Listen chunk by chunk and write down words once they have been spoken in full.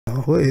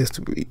What is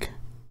the week?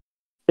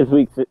 It's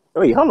week.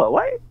 Wait, hold on.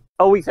 What?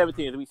 Oh, week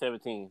 17. It's week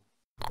 17.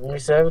 Week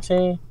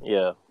 17.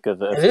 Yeah, because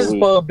this is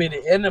supposed to be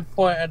the ending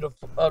point of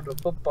the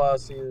football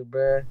season,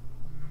 bro.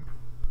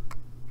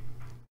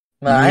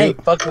 Nah, I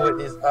ain't fucking with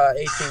this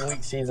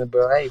 18-week season,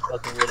 bro. I ain't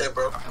fucking with it,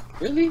 bro.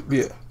 Really?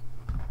 Yeah.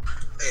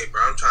 Hey,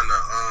 bro, I'm trying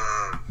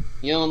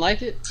to You don't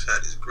like it?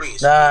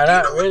 Nah,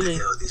 not really.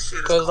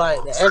 Cause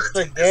like the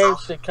extra game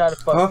shit kind of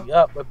fuck me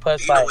up.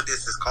 Because like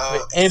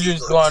with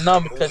injuries going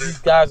on, because these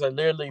guys are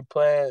literally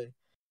playing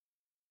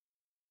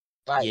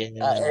like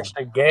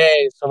extra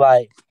games. So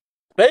like,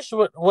 especially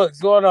with what's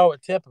going on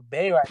with Tampa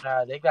Bay right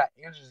now, they got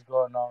injuries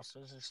going on.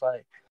 So it's just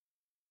like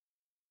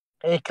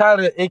it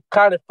kind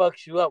of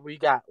fucks you up when you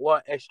got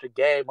one extra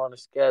game on the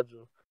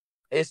schedule.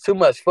 It's too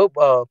much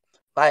football.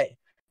 Like.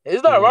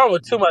 It's not wrong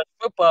with too much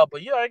football,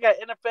 but you already got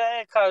NFL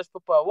and college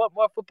football. What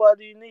more football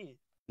do you need?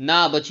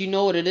 Nah, but you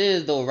know what it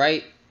is, though,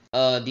 right?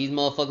 These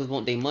motherfuckers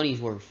want their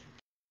money's worth.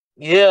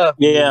 Yeah.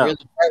 Really,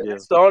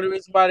 that's the only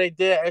reason why they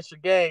did extra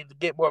game, to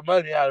get more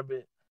money out of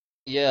it.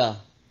 Yeah.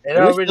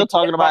 We're still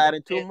talking about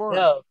adding 2 more.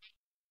 Yeah.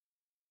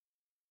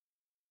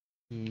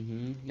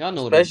 Y'all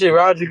know especially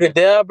Roger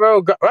Goodell,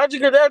 bro. Roger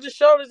Goodell just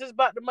showed us it's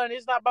about the money.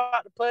 It's not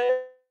about the players.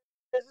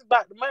 It's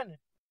about the money.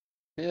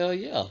 Hell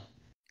yeah.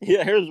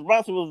 Yeah, his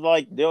response was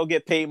like, they'll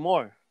get paid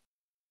more.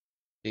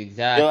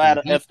 Exactly. They'll add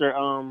an extra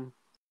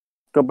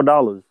couple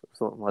dollars or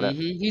something like that.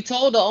 He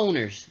told the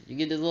owners, you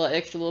get this little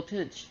extra little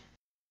pinch.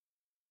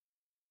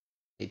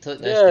 They took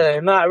that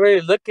shit. Not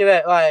really looking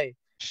at like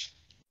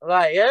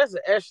yeah, it's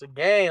an extra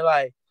game.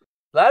 Like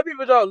a lot of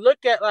people don't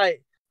look at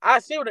like I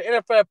see where the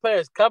NFL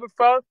players coming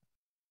from.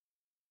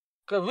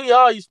 Cause we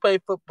all used to play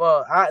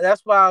football.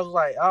 That's why I was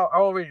like, I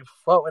don't really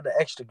fuck with the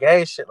extra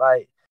game shit.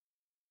 Like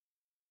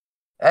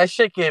that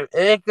shit can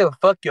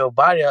fuck your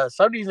body up.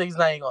 Some of these niggas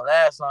not even gonna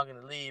last long in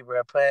the league,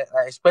 bro. Like,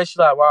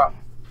 especially like while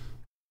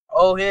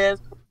old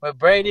heads with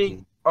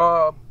Brady,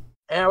 Aaron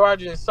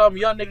Rodgers, and some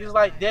young niggas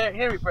like Derrick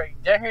Henry.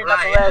 Derrick Henry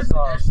not gonna last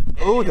long.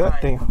 Oh, that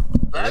thing.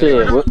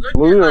 Shit,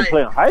 when we were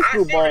playing high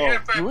school ball,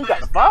 when we got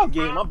the foul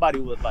game, my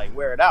body was like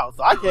wear it out.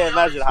 So I can't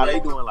imagine how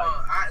they doing like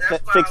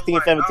 16,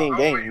 17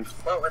 games.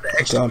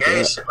 That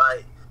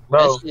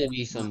should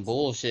be some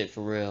bullshit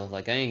for real.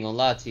 Like I ain't gonna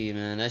lie to you,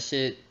 man. That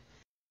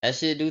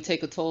shit do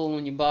take a toll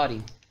on your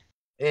body.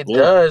 It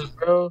does,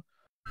 bro.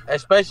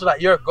 Especially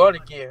like you're going to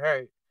get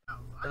hurt.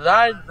 A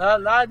lot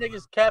of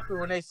niggas capping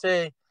when they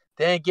say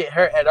they ain't get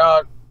hurt at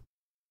all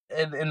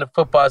in the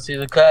football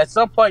season. Cause at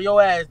some point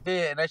your ass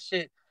did, and that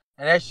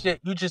shit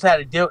you just had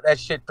to deal with that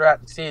shit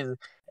throughout the season.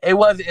 It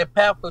wasn't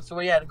impactful to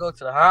where you had to go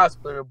to the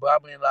hospital, but I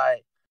mean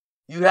like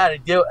you had to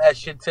deal with that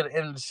shit to the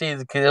end of the season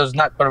because it was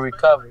not gonna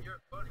recover.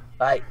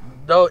 Like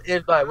no,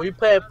 it's like when you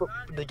play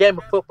the game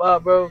of football,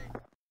 bro.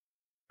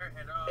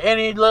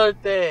 Any little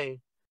thing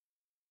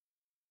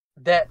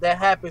that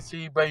happens to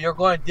you, bro, you're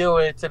going to deal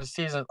with it until the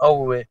season's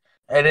over with.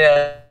 And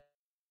then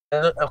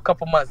a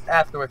couple months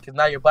afterward, because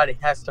now your body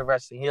has to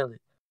rest and heal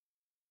it.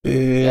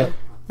 Yeah.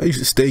 I used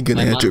to stay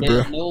getting injured,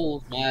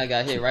 bro. I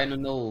got hit right in the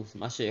nose.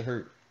 My shit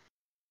hurt.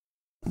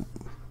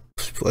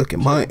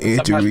 Fucking my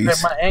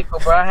injuries. My ankle,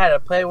 bro. I had to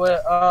play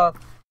with I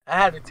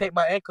had to take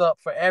my ankle up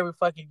for every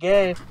fucking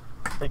game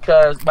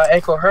because my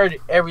ankle hurt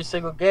it every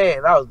single game.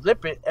 And I was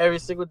limping every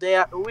single day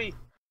out the week.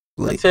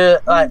 Until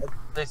like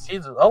the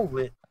season's over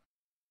with.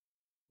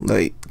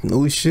 Like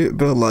no shit,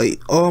 bro. Like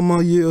all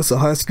my years of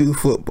high school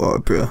football,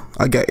 bro,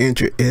 I got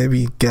injured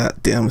every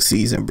goddamn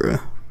season, bro.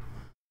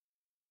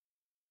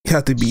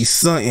 Have to be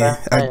something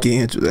I get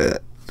injured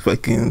at.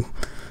 Fucking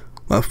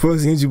my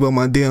first injury was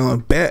my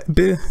damn back,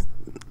 bit.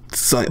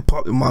 Something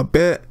popped in my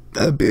back.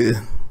 That bit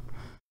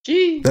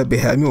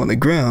had me on the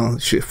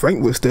ground. Shit,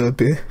 Frank was still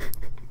bit.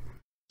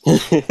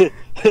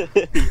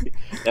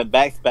 That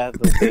back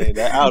spasm thing,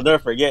 I'll never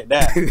forget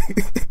that.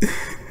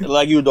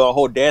 Like you were doing a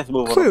whole dance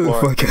move on the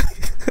floor.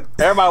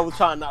 Everybody was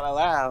trying not to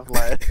laugh,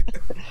 like.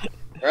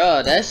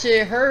 Bro, that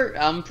shit hurt.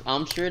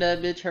 I'm sure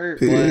that bitch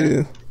hurt.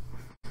 Yeah.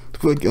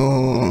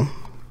 Fucking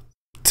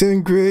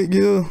 10th grade,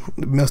 yeah,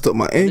 messed up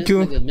my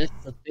ankle. This nigga missed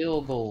a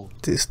field goal.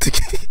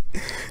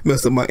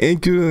 Messed up my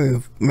ankle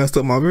and messed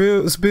up my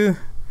ribs, bitch.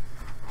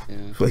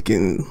 Yeah.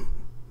 Fucking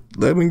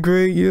 11th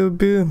grade year,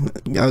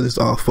 bitch. I was just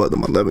all fucked up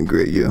my 11th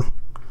grade year.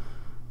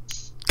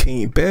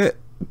 Came back,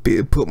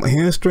 bitch, put my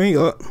hamstring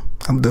up.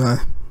 I'm done.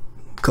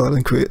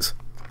 Calling quits.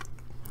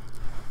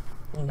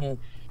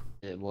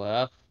 Yeah,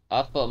 boy,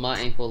 I fucked my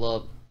ankle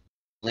up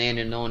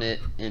landing on it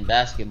in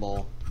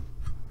basketball.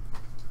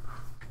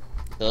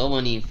 So it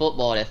wasn't even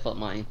football that fucked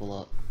my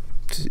ankle up.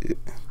 Shit.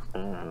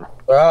 Bro,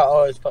 I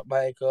always fuck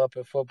my ankle up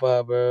in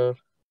football, bro.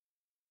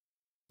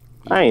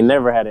 I ain't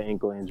never had an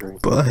ankle injury.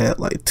 But I had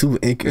like 2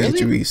 ankle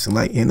injuries,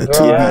 like in a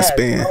 2-week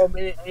span. So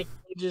many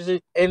ankle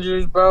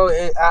injuries, bro.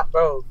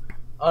 Bro,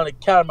 on the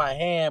count of my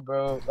hand,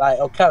 bro. Like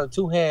on count of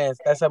 2 hands.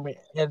 That's how many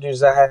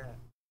injuries I had.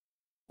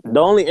 The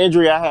only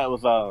injury I had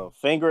was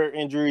finger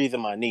injuries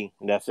in my knee.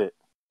 And that's it.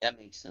 That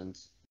makes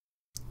sense.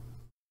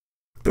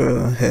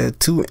 Bro, I had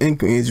 2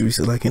 ankle injuries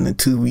like in a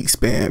 2-week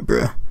span,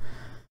 bro.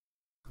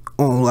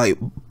 On like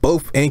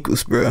both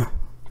ankles, bro.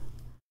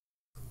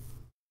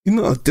 You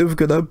know how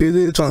difficult I've been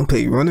there trying to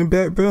play running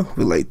back, bro,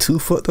 with like 2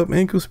 fucked up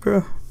ankles,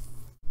 bro.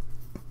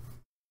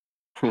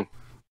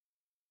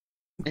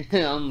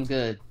 I'm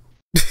good.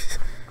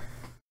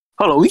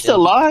 Hold on, we still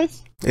live?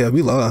 Yeah,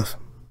 we live.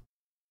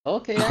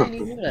 Okay, I didn't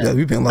even know that. Yeah,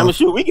 we've been live. I mean,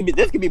 shoot,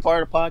 this could be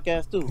part of the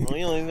podcast too. You don't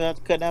even have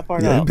to cut that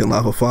part out. Yeah, we've been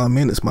live for 5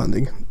 minutes, my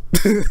nigga.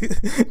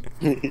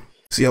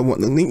 See, I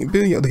want the link,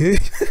 Bill. Y'all hear?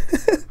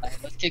 Right,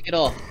 let's kick it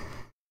off.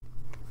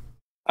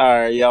 All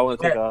right, y'all want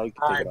to take it off?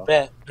 All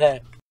right,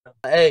 bet.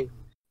 Hey,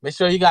 make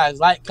sure you guys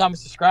like, comment,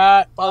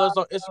 subscribe. Follow us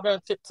on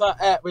Instagram,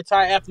 TikTok at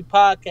Retire Athlete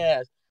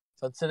Podcast.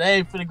 So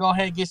today, we're going to go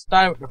ahead and get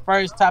started with the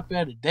first topic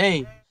of the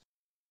day.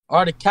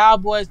 Are the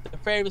Cowboys the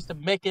favorites to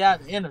make it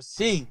out the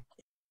NFC?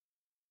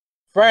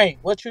 Frank,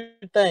 what you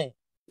think?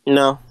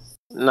 No,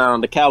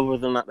 the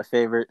Cowboys are not the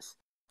favorites.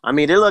 I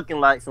mean, they're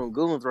looking like some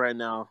goons right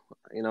now.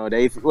 You know,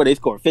 they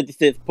scored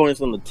 56 points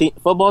on the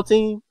football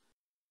team.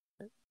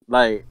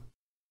 Like,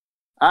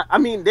 I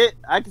mean,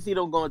 I can see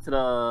them going to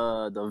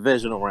the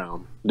divisional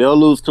round. They'll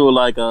lose to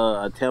like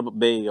a Tampa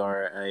Bay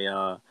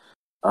or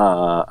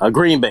a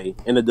Green Bay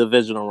in the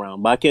divisional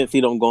round, but I can't see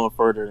them going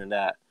further than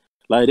that.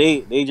 Like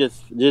they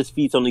just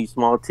feast on these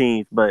small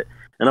teams, but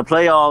in the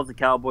playoffs, the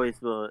Cowboys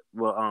will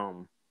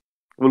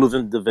lose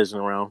in the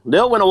divisional round.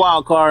 They'll win a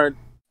wild card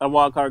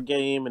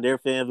game, and their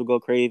fans will go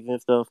crazy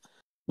and stuff.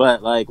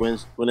 But like when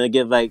they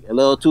get like a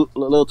little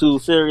too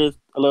serious,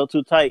 a little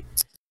too tight,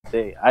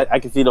 I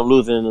can see them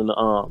losing in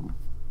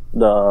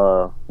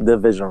the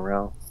division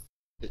round.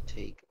 Good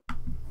take.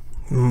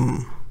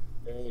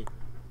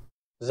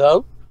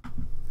 Zoe?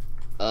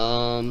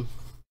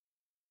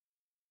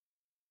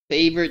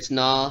 Favorites,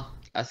 nah.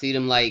 I see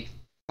them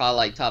probably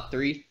like top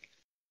 3.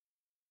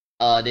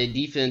 Their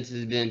defense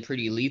has been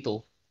pretty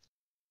lethal.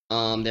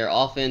 Their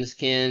offense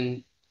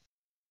can,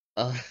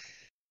 the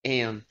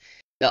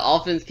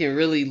offense can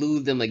really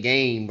lose them a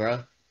game,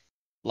 bro.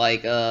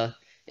 Like,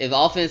 if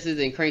offense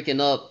isn't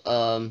cranking up,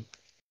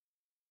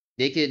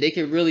 they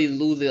could really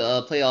lose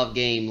a playoff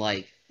game,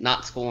 like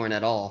not scoring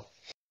at all.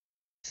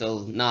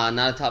 So, nah,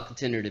 not a top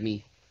contender to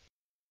me.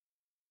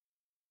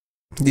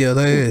 Yeah,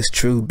 that is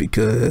true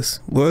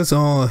because was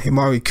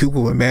Amari Cooper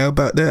was mad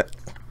about that.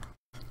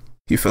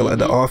 He felt like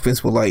the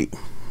offense was like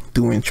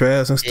doing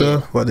trash and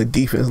stuff while the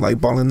defense like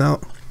balling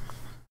out.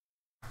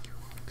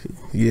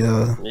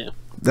 Yeah,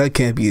 that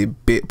can't be a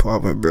big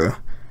problem, bro.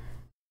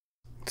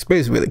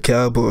 Especially with the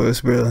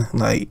Cowboys, bro.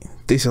 Like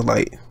this is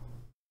like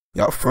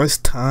y'all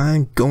first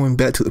time going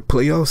back to the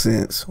playoffs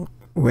since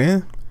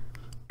when?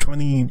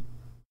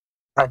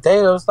 I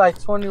think it was like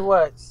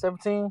 17?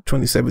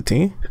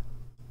 2017.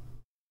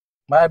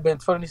 Might have been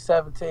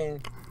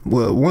 2017.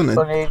 Well, one of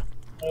them.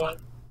 It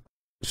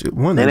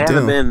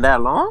hasn't been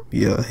that long?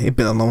 Yeah, it's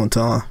been a long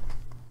time.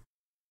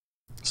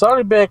 It's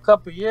only been a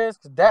couple years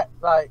because that,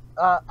 like,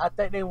 I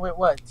think they went,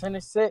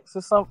 10-6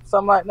 or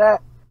something like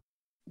that?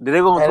 Did they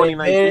go in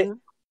 2019?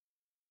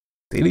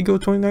 Did they go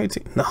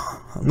 2019?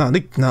 Nah.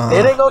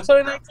 Did they go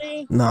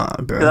 2019? Nah,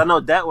 bro. Because I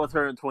know that was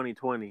her in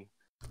 2020.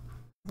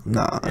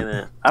 Nah.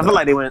 And I feel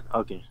like they went,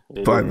 okay.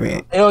 It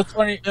was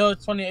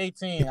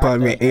 2018. It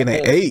probably went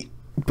 8-8.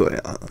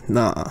 But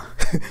nah.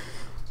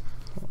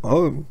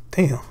 Oh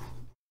damn!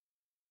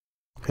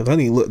 Cause I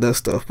need to look that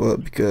stuff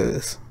up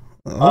because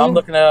I'm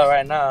looking it up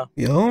right now.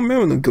 Yeah, I don't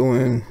remember them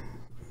going.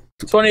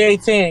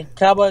 2018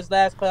 Cowboys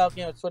last playoff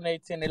game of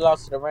 2018. They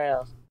lost to the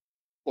Rams. Of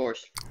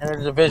course. In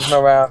the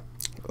divisional round.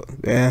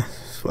 Yeah,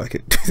 fuck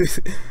it.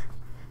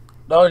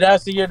 No,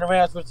 that's the year the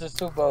Rams went to the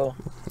Super Bowl.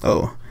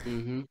 Oh.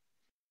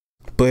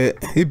 But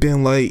it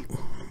been like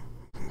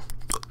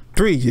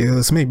 3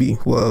 years, maybe.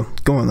 Well,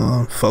 going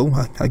on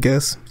 4, I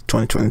guess,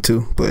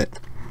 2022. But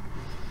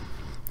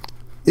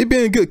it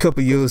been a good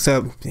couple years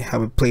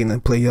haven't played in the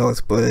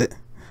playoffs. But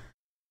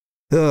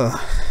I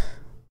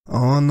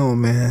don't know,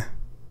 man.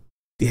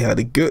 They had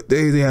the good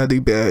days, they had the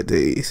bad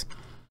days.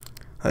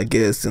 I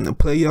guess in the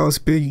playoffs,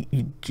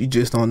 you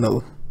just don't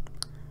know.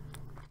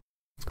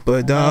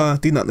 But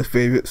they're not the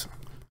favorites.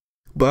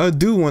 But I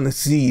do want to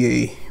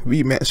see a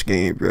rematch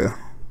game, bro.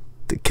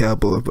 The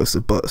Cowboys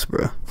versus Bucs,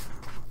 bro.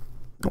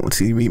 I want to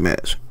see a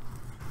rematch.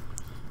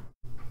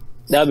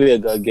 That'd be a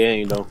good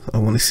game, though. I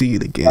want to see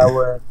it again.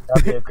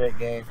 That'd be a good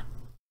game.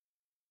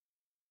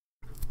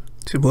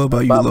 So what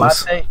about you,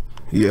 Los?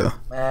 Yeah.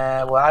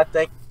 Man, well, I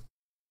think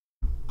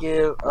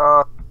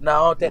I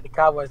don't think the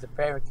Cowboys are the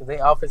favorite because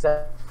their offense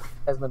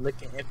has been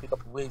looking iffy a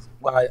couple weeks.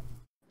 While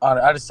on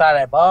the other side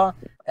of that ball,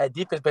 that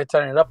defense been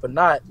turning it up a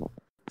notch.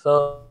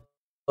 So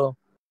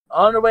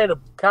on the way the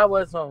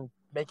Cowboys gonna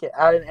make it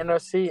out in the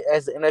NFC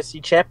as the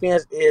NFC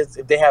champions is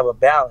if they have a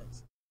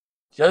balance.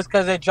 Just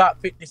because they dropped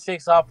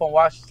 56 off on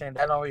Washington,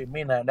 that don't really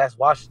mean that. That's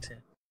Washington.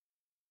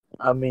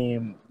 I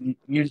mean,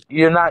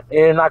 you're not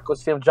gonna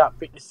see them drop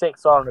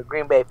 56 on the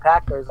Green Bay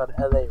Packers or the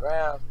LA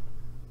Rams,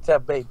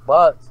 Tampa Bay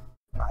Bucs.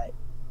 Like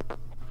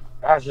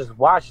that's just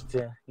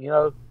Washington, you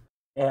know.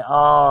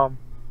 And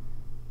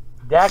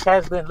Dak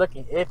has been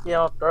looking iffy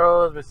on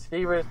throws,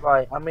 receivers.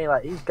 Like I mean,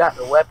 like he's got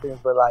the weapons,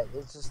 but like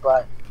it's just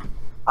like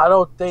I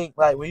don't think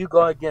like when you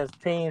go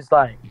against teams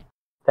like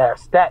that are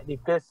stacked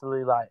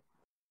defensively, like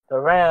the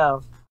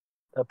Rams,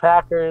 the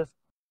Packers,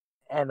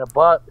 and the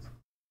Bucs,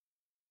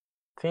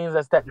 teams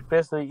that stack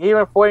defensively,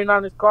 even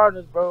 49ers,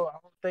 Cardinals, bro, I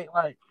don't think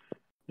like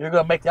you're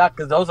gonna make it out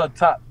because those are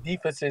top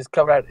defenses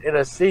coming out of the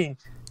NFC.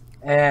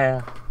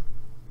 And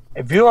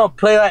if you don't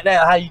play like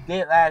that, how you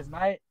did last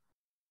night,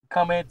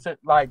 come into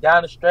like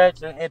down the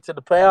stretch and into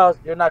the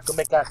playoffs, you're not gonna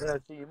make out the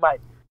NFC.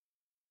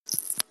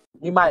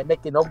 You might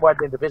make it no more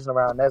than division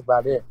round. That's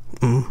about it.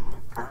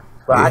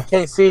 But I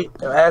can't see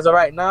as of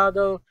right now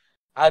though.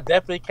 I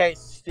definitely can't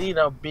see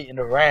them beating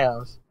the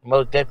Rams.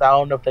 Most definitely, I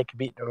don't know if they can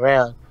beat the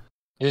Rams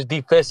just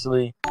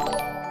defensively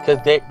because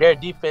their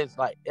defense,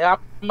 like I'm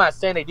not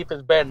saying their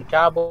defense is better than the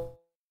Cowboys,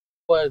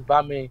 but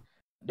I mean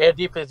their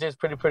defense is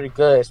pretty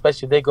good,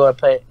 especially if they go and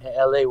play in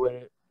LA with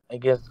it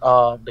against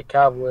the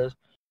Cowboys.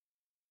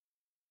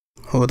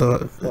 Hold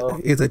on,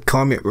 it's a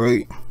comment,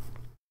 right?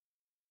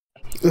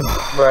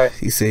 Right.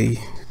 He say,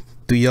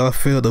 "Do y'all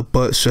feel the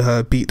Bucs should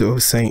have beat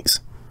the Saints?"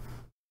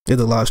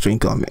 It's a live stream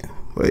comment.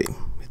 Wait,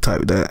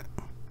 type that.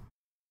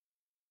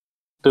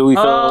 Do we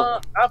feel?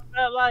 I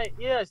felt like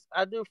yes,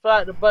 I do feel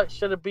like the Bucs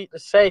should have beat the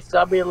Saints.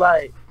 I mean,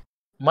 like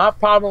my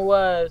problem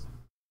was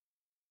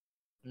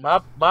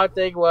my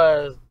thing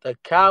was the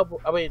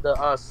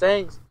the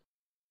Saints.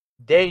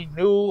 They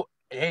knew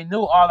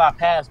all our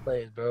pass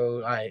plays, bro.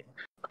 Like,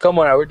 come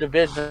on, we're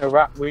division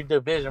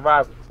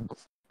rivals.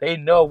 They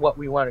know what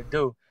we want to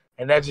do,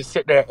 and they just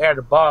sit there and air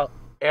the ball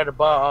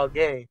all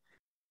game.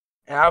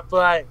 And I feel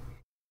like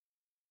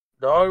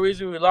the only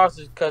reason we lost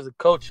is because of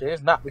coaching.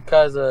 It's not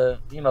because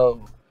of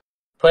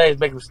players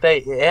make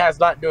mistakes. It has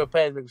a lot to do with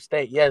players make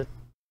mistakes, yes,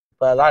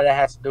 but a lot of that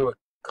has to do with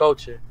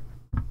coaching.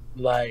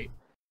 Like,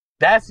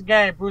 that's the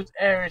game Bruce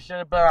Arians should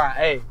have been like,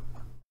 hey,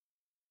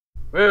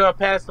 we're going to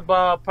pass the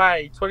ball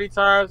probably 20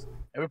 times,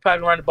 and we're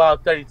probably going to run the ball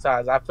 30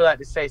 times. I feel like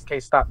the Saints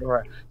can't stop the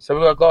run. So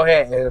we're going to go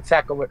ahead and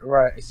attack them with the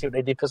run and see what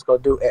their defense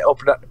going to do and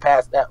open up the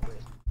pass that way.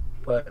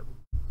 But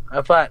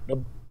I feel like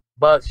the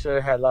Bucs should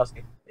have had lost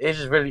it. It's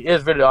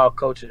really all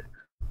coaching.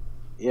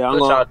 Yeah, what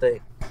y'all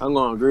think? I'm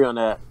gonna agree on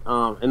that.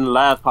 In the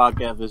last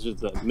podcast, it's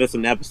just a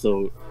missing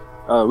episode.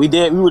 We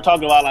were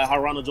talking about like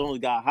how Ronald Jones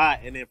got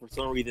hot, and then for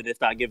some reason they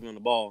stopped giving him the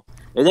ball.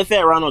 If they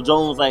fed Ronald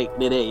Jones like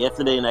they did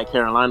yesterday in that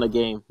Carolina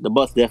game, the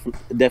Bucs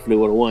definitely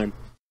would have won.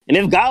 And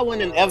if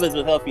Godwin and Evans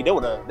was healthy, they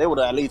would have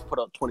at least put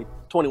up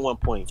 21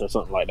 points or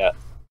something like that.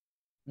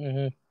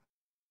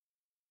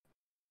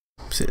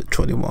 Said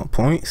 21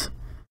 points.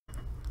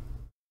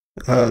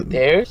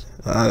 Theirs?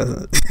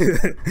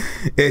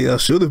 Hey, y'all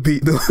should have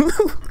beat them.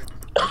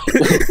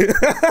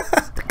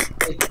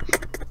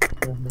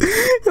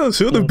 Y'all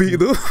should have beat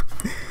them.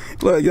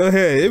 Like, y'all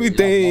had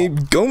everything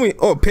going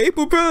on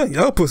paper, bro.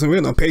 Y'all put some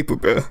in on paper,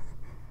 bro.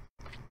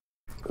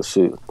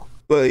 Shoot.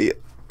 Like,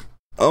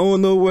 I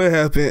don't know what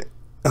happened.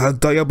 I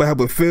thought y'all about to have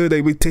a field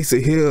day with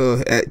Taysom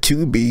Hill at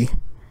QB.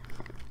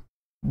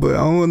 But I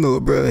don't know,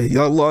 bro.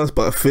 Y'all lost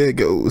by field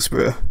goals,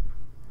 bro.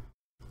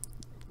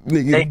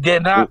 Nigga. They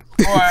did not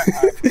score a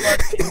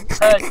fucking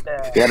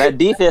touchdown. Yeah, that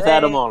defense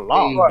had them on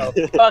lock.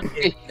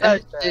 Fucking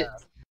touchdown.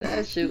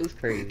 That shit was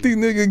crazy. These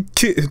niggas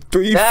kicked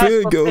 3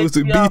 field goals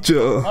to beat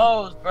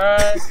y'all.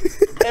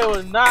 It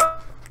was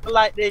not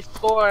like they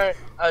scored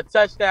a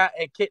touchdown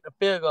and kicked a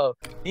field goal.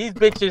 These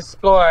bitches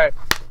scored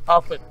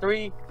off of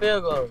 3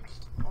 field goals.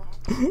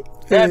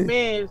 That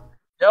means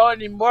they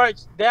only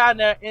marched down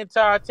their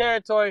entire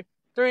territory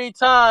 3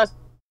 times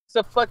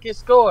to fucking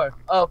score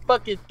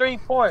fucking 3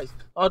 points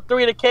on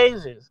 3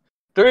 occasions.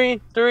 3,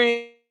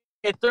 3,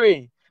 and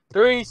 3.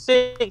 3,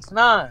 6,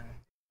 9.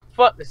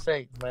 Fuck the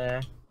Saints,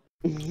 man.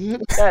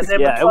 God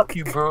damn it, fuck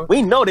you, bro.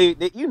 We know they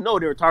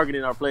were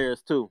targeting our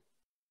players too.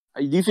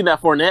 You seen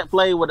that Fournette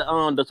play with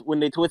when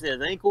they twisted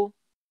his ankle?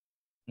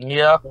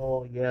 Yeah.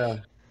 Oh yeah.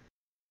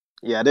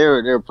 Yeah, they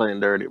were playing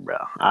dirty, bro.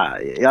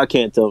 Y'all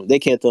can't tell me. They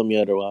can't tell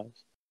me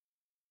otherwise.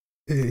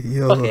 Hey,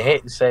 yo. Fucking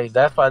hate the Saints.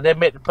 That's why they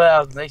make the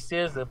playoffs. And they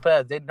serious in the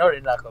playoffs. They know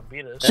they're not gonna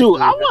beat us. Shoot,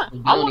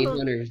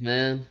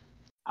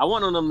 I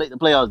want them to make the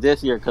playoffs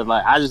this year because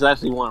like I just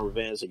actually want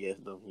revenge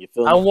against them. You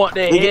feel me? I want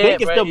their head, they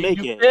can bro. still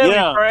make you it. Feel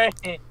Yeah. Me, Frank?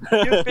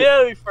 You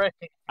feel me, Frank?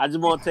 I just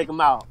want to take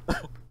them out.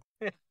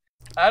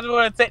 I just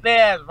want to take their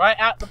ass right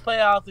out the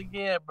playoffs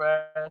again,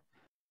 bro,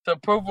 to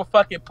prove a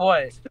fucking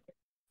point.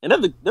 And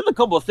there's a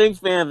couple of Saints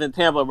fans in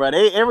Tampa, bro.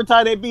 Every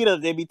time they beat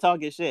us, they be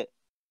talking shit.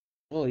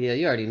 Oh yeah,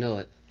 you already know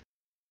it.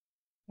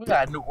 We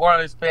got New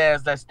Orleans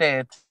fans that stay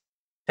in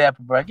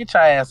Tampa, bro. Get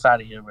your ass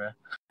out of here, bro.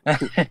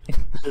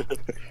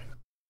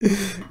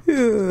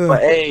 Yeah.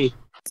 But hey,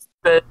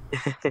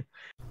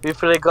 we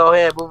finna go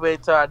ahead and move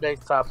into our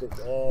next topic,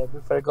 man. We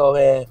finna go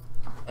ahead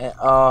and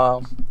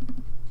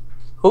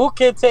who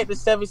can take the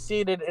 7th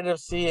seed in the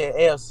NFC and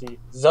AFC?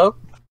 Zoe,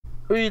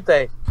 who you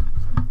think?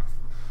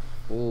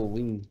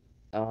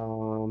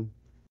 Oh,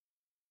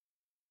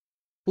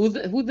 who's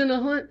in the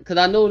hunt? Cause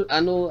I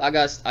know I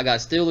got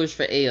Steelers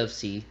for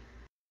AFC.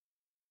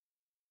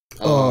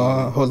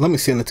 Hold on, let me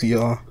send it to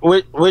y'all.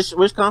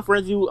 Which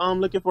conference you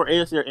looking for,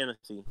 AFC or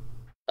NFC?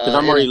 Because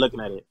I'm already looking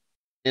at it.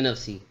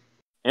 NFC.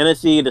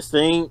 NFC, the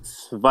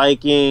Saints,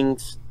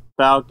 Vikings,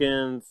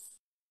 Falcons,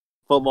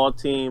 football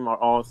team are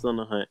all still in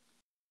the hunt.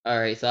 All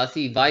right, so I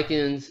see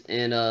Vikings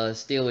and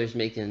Steelers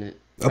making it.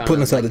 I'll put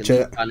inside the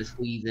chat. Trying to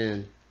squeeze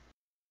in.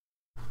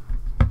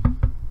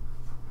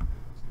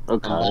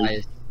 Okay. I'm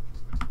biased.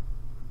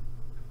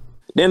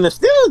 Then the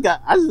Steelers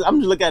got. I'm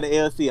just looking at the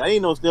AFC. I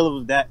didn't know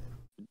Steelers was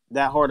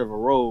that hard of a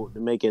road to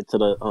make it to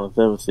the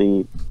 7th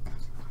seed.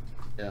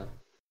 Yeah.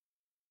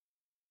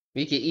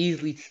 We could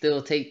easily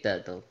still take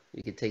that though.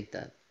 We could take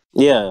that.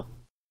 Yeah.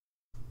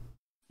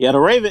 Yeah, the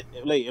Ravens.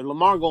 Like, if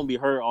Lamar gonna be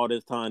hurt all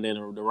this time, then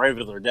the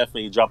Ravens are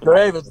definitely dropping. The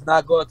Ravens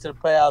not going to the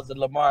playoffs, and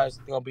Lamar is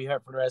gonna be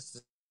hurt for the rest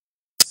of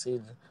the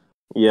season.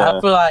 Yeah.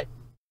 I feel like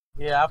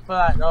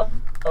the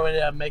only way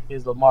they'll make it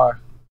is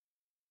Lamar.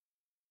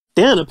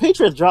 Damn, the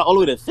Patriots dropped all the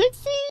way to 6th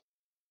seed.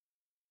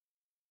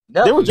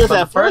 Nope, They were just from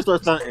at the first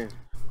or something.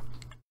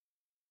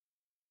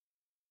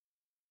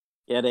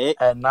 Yeah, they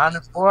at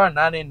 9-4,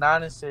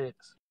 9-6.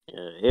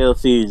 Yeah,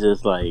 AFC is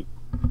just like,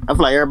 I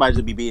feel like everybody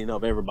just be beating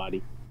up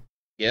everybody.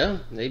 Yeah,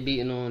 they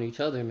beating on each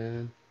other,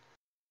 man.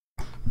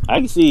 I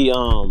can see.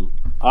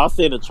 I'll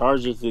say the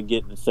Chargers to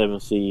get the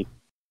 7th seed,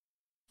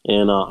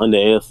 and on the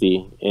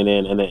AFC, and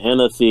then in the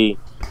NFC,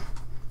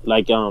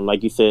 like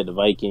you said, the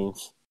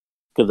Vikings,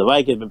 because the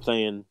Vikings been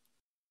playing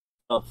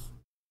tough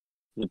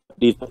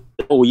these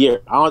whole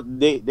year.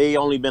 They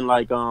only been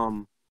like they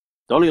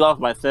only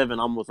lost by 7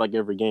 almost like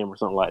every game or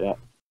something like that.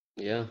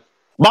 Yeah.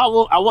 But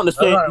I want to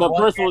say, but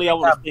personally, I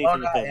want to say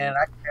and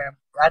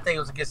I think it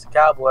was against the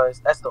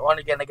Cowboys. That's the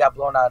only game they got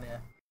blown out in.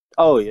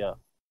 Oh yeah.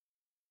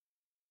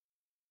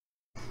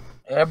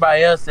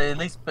 Everybody else at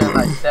least been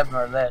like 7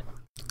 or less.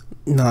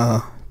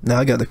 Nah,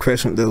 I got the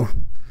question though.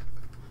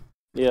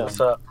 Yeah. What's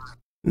up?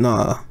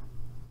 Nah,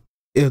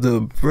 if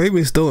the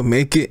Ravens don't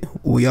make it,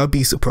 will y'all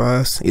be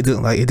surprised? It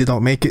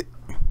didn't make it.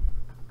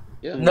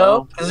 Yeah.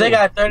 No, because they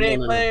got 38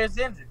 players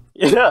injured.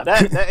 Yeah,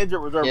 that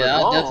injured reserve.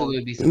 Yeah, I definitely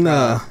would be surprised.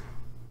 Nah,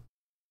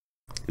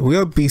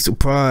 we'll be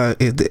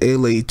surprised if the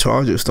LA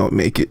Chargers don't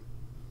make it.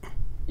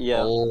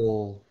 Yeah.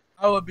 Oh.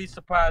 I would be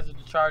surprised if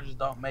the Chargers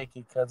don't make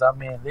it because I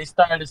mean they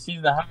started the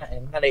season hot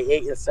and now they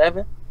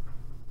 8-7.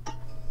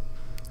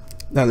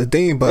 Now the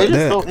thing about They're just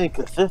that, so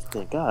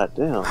inconsistent. God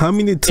damn. how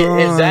many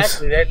times?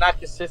 Exactly, they're not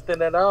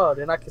consistent at all.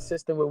 They're not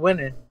consistent with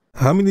winning.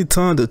 How many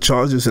times the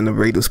Chargers and the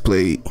Raiders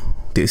played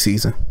this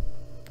season?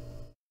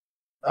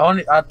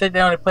 I think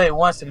they only played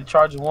once and the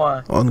Chargers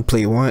won. Only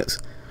played once.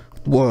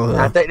 Well,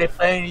 I think they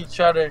playing each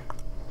other.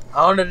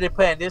 I don't know if they're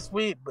playing this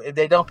week, but if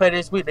they don't play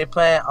this week, they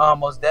playing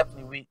most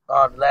definitely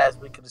the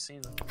last week of the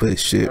season. but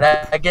shit.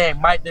 That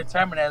game might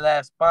determine that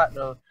last spot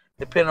though,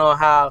 depending on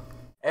how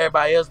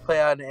everybody else play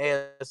out in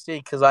the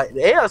AFC. Because like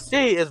the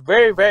AFC is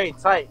very, very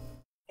tight.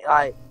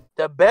 Like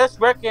the best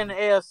record in the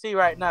AFC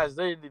right now is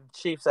literally the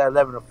Chiefs at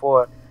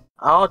 11-4.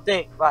 I don't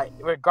think like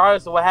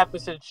regardless of what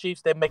happens to the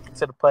Chiefs, they make it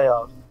to the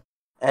playoffs.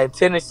 And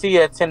Tennessee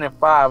at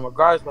 10-5,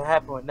 regardless of what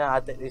happened with them, I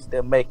think they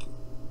still make it.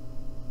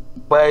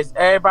 But it's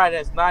everybody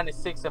that's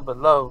 9-6 and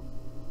below,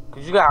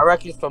 because you got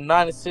records from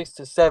 9-6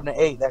 to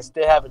 7-8 that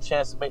still have a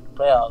chance to make the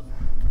playoffs.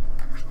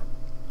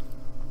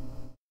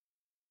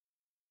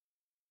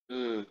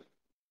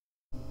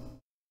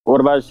 What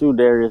about you,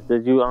 Darius?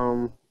 Did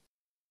you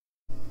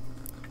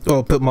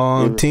Put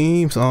my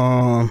teams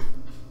on.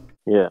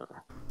 Yeah.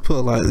 Put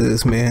it like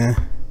this, man.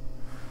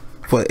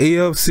 For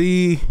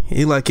AFC,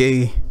 it like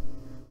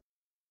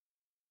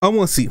I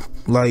want to see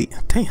like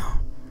damn.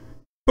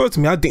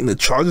 Personally, I think the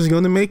Chargers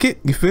gonna make it.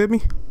 You feel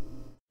me?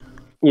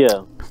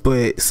 Yeah.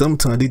 But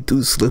sometimes they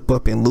do slip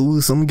up and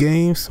lose some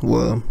games.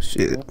 Well,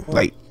 shit,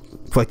 like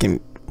fucking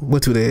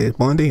went to the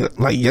Monday,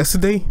 like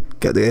yesterday,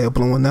 got their air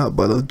blown out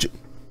by the.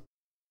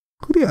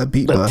 Who they got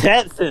beat by?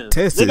 Texans.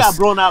 They got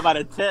blown out by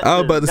the Texans. I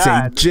was about to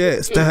say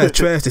Jets. That's how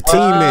trash the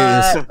team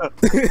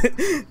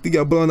is. They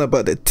got blown out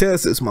by the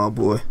Texans, my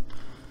boy.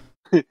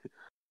 How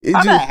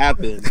that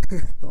happened?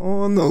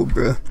 Oh no,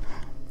 bro.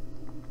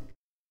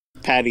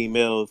 Patty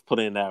Mills put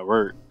in that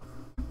work.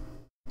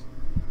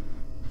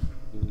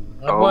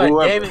 My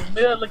boy David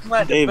Mills looking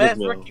like the best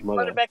rookie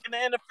quarterback in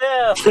the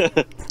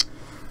NFL.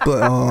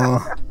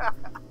 But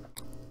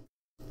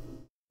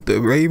the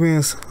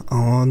Ravens,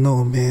 oh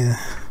no, man.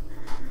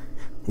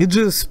 It's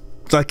just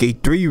like a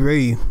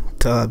 3-way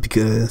tie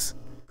because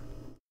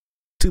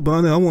to be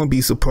honest, I won't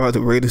be surprised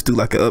if Raiders do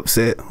like an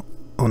upset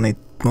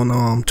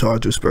on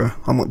Chargers, bro.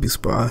 I won't be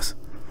surprised.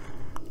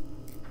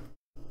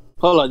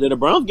 Hold on, did the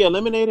Browns get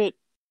eliminated?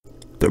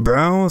 The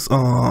Browns,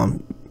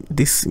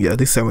 they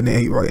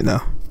 7-8 right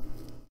now.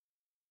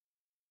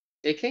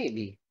 It can't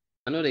be.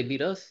 I know they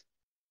beat us.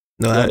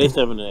 No, yeah, they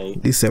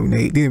 7-8. They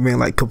 7-8. They ran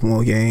like a couple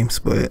more games,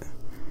 but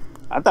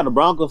I thought the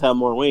Broncos had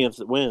more wins.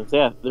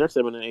 Yeah, they're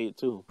 7-8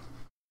 too.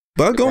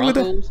 But I'm going with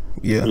it.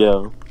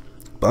 Yeah.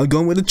 But I'm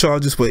going with the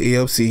Chargers for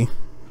AFC.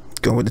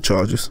 Going with the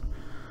Chargers.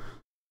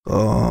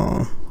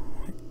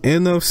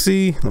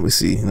 NFC. Let me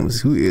see who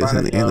is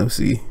in the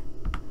NFC.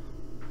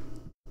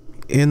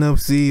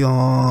 NFC.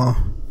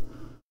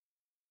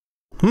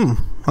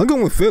 I'm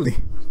going with Philly.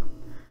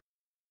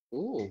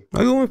 Ooh.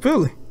 I'm going with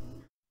Philly.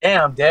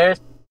 Damn,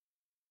 Darius.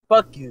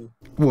 Fuck you.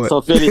 What?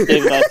 So Philly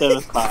saved that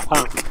 7 spot,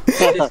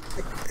 huh?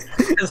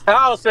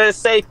 I was trying to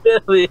say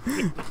Philly.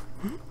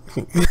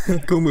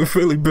 Go with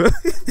Philly, bro.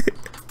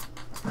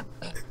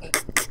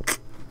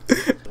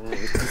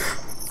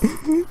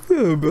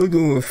 Yeah, bro,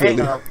 go with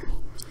Philly. I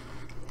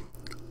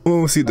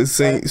want to see the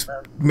Saints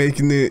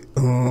making it.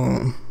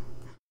 The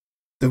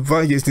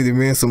Vikings need to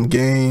win some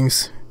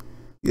games.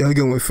 Yeah, I'm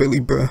going with Philly,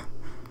 bro.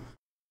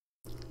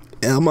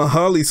 And I'm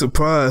highly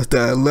surprised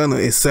that Atlanta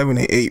is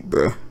 7-8,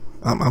 bro.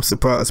 I'm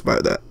surprised by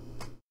that.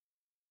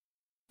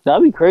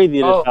 That'd be crazy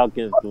if the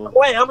Falcons do.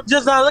 Wait, I'm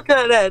just not looking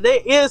at that. They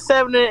is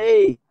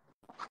 7-8.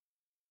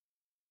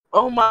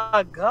 Oh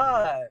my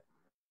god.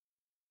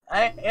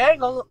 I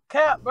ain't gonna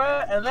cap, bro.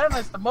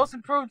 Atlanta's the most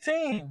improved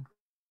team.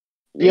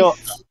 Yo,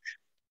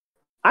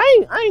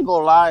 I ain't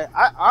gonna lie.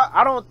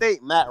 I don't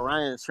think Matt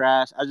Ryan's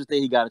trash. I just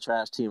think he got a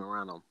trash team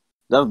around him.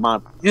 That's my.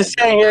 You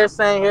saying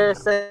here,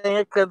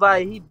 because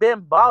like he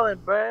been balling,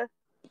 bro.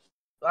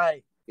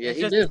 Like it's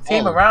just the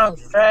team around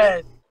him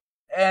trash.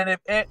 And if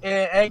it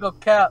ain't gonna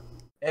cap,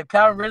 if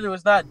Calvin really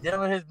was not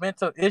dealing with his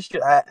mental issue,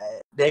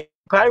 they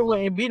probably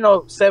wouldn't be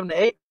no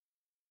 7-8.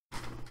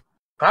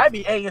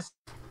 Probably be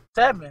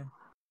 8-7.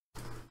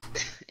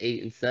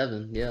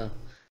 8-7, yeah.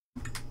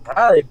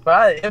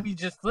 Probably. It'll be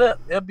just flip.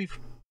 It'll be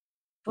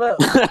flip.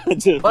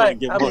 Just but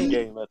get I one mean,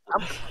 game.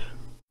 I'm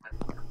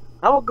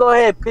gonna go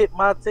ahead and pick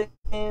my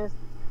teams.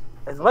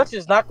 As much as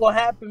it's not gonna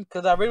happen,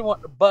 because I really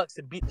want the Bucs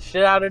to beat the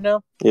shit out of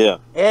them. Yeah,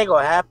 it ain't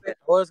gonna happen.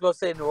 Or it's gonna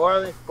say New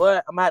Orleans,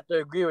 but I'm gonna have to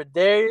agree with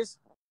Darius.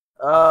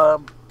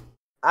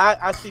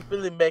 I see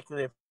Philly making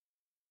it.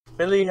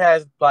 Philly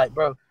has like,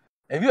 bro.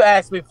 If you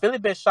ask me, Philly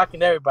been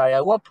shocking everybody.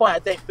 At one point, I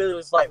think Philly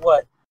was like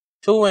what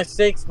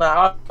 2-6. Now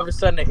all of a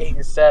sudden they're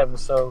 8-7.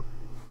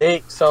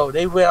 So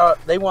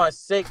they won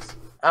 6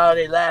 out of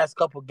their last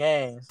couple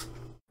games.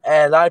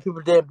 And a lot of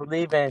people didn't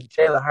believe in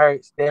Jalen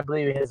Hurts. They didn't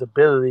believe in his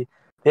ability.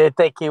 They didn't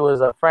think he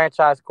was a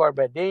franchise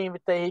quarterback. They didn't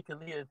even think he could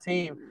lead a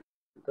team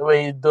the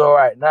way he's doing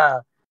right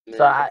now. Man.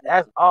 So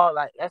that's all.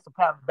 Like that's a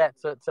pound back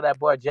to that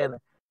boy Jalen.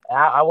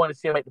 I want to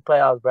see him make the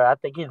playoffs, bro. I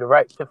think he's the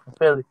right fit for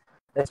Philly,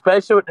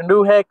 especially with the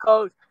new head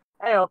coach.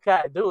 I don't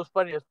care. Dude was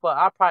funny as fuck.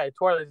 I probably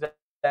twirl his ass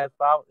if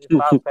I was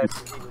playing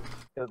for the Eagles.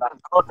 Because I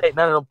don't think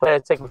none of them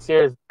players take him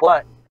serious,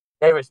 but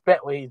they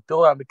respect what he's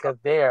doing because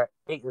they are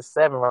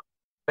 8-7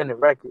 winning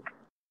record.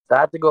 So I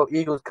have to go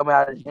Eagles coming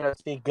out of the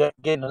NFC,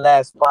 getting the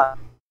last spot.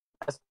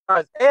 As far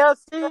as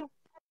AFC,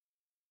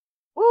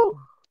 woo.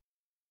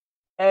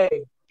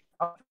 Hey,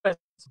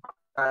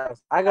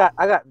 I got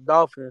the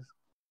Dolphins.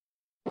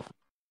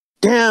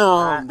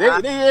 Damn,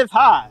 they is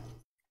high.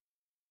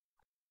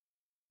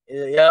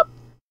 Yep.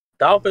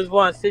 Dolphins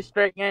won 6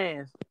 straight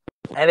games,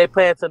 and they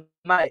playing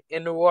tonight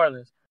in New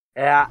Orleans.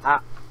 And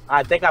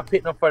I think I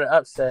picked them for the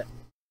upset.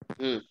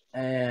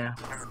 And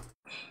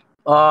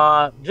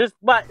just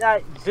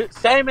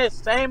same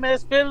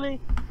as Philly,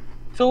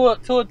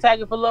 Tua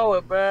tagging for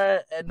lower, bro.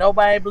 And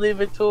nobody believe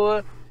in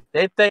Tua.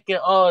 They thinking,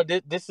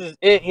 this is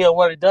it. He'll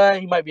what it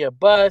done. He might be a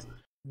bust.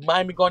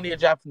 Miami gonna need a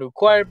job for new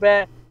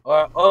quarterback,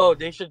 or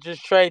they should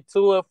just trade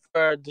Tua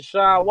for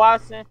Deshaun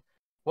Watson.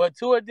 What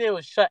Tua did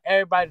was shut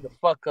everybody the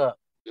fuck up.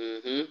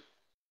 Mm-hmm.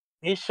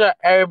 He shut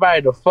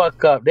everybody the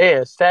fuck up. They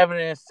are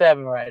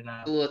 7-7 right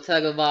now. Tua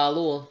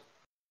Tagovailoa.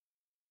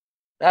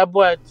 That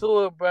boy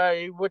Tua,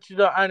 bro. What you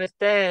don't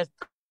understand,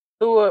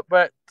 Tua,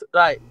 but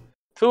like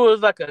Tua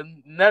is like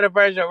another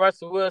version of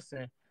Russell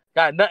Wilson.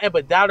 Got nothing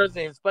but doubters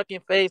in his fucking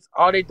face.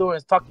 All they doing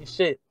is talking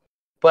shit.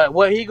 But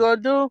what he gonna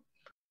do?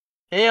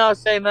 He ain't gonna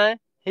say nothing.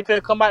 He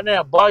finna come out there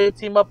and ball your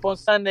team up on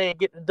Sunday and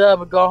get the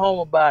dub and go home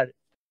about it.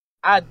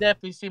 I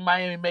definitely see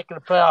Miami making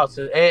the playoffs,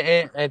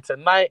 and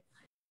tonight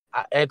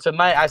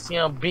I see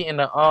them beating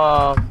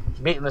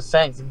the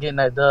Saints and getting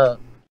that dub.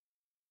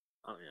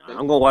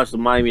 I'm gonna watch the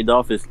Miami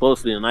Dolphins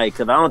closely tonight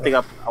because I don't think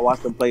I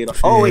watched them play.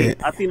 Oh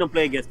wait, I seen them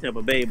play against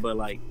Tampa Bay, but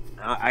like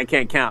I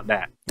can't count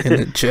that. In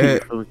the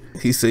chat,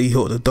 he said he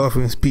hope the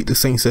Dolphins beat the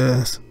Saints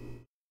ass.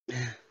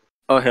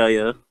 Oh hell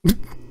yeah!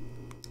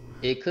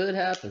 It could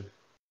happen.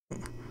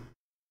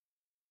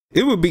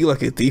 It would be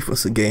like a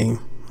defensive game.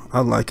 I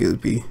like it to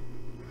be.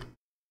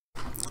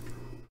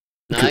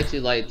 No, I actually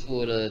like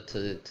Tua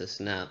to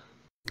snap.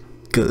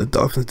 Cause the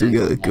Dolphins do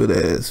get a good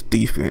ass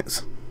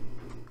defense.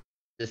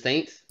 The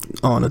Saints?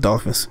 On the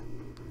Dolphins.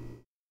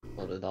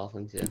 Oh, the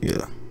Dolphins, yeah.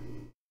 Yeah.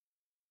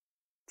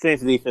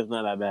 Saints defense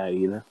not that bad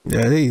either.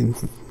 Yeah,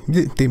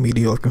 they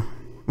mediocre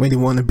when they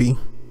want to be.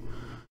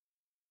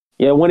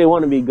 Yeah, when they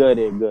want to be good,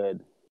 they're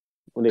good.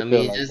 When they I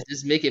mean,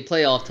 just make it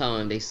playoff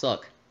time. They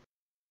suck.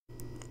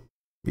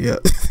 Yeah.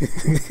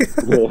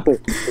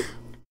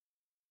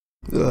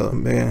 Oh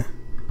man.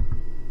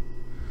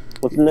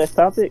 What's the next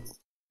topic?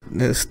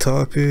 Next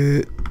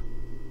topic.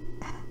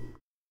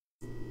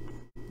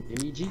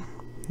 Jimmy G.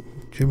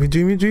 Jimmy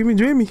G.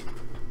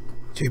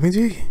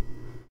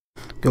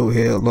 Go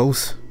ahead,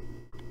 Los.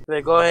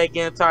 Let's go ahead and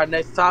get into our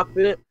next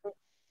topic.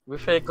 We're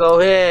finna go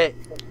ahead.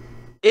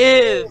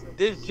 Is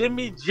this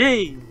Jimmy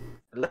G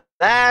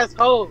last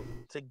hope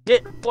to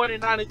get the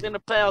 49ers in the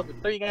playoffs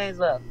with 3 games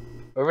left?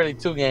 Or really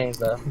 2 games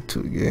left.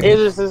 2 games. Is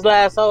this his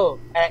last hope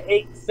at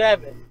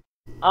 8-7?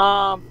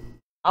 I'm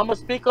gonna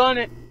speak on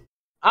it.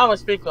 I'm gonna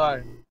speak on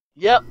it.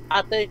 Yep,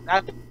 I think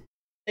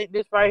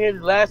this right here,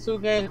 the last 2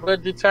 games will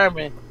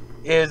determine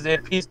is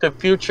if he's the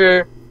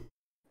future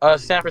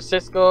of San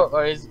Francisco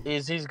or is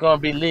he's gonna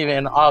be leaving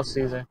in the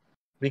offseason.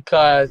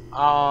 Because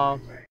God,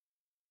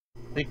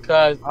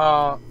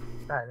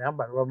 I'm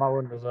about to roll my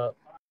windows up.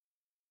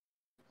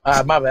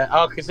 My bad.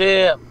 Okay, so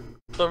yeah.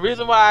 So the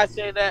reason why I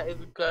say that is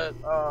because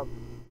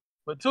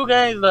with 2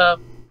 games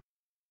left,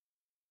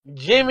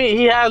 Jimmy,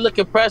 he had to look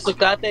impressive.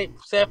 Cause I think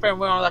San Fran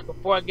went on like a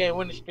 4-game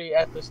winning streak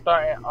after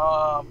starting.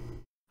 I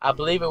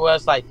believe it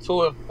was like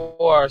 2-4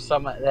 or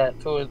something like that.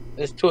 2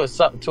 and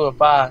something,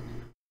 2-5,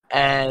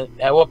 and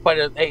at one point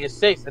it was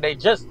 8-6, and they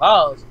just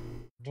lost,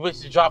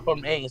 which dropped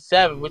from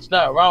 8-7. Which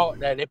nothing wrong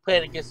with that. They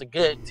played against a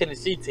good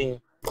Tennessee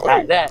team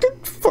like that.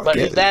 But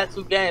these last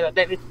 2 games, I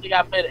think they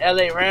got to play the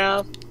LA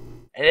Rams,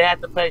 and they have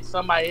to play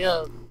somebody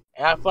else.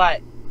 And I feel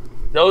like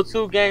those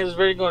 2 games is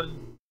really going to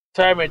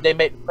determine if they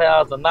make the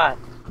playoffs or not.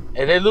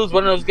 If they lose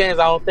one of those games,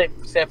 I don't think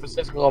San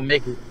Francisco gonna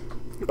make it.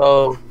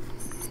 So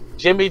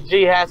Jimmy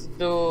G has to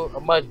do a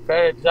much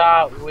better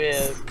job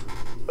with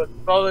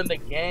controlling the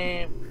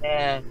game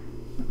and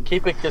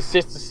keeping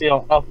consistency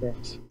on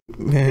offense.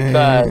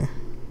 Man.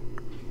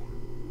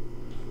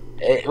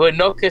 Because with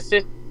no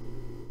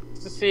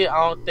consistency,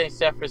 I don't think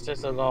San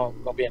Francisco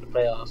gonna be in the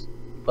playoffs.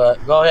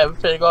 But go ahead, we're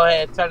going to go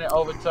ahead and turn it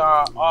over to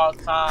our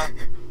all-time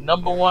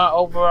 #1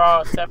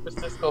 overall San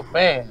Francisco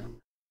fan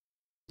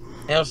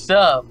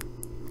himself.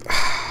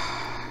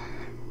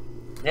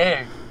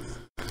 Yeah.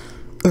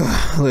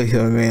 Look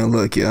here, man.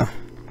 Look here.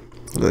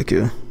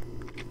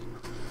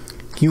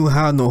 You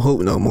have no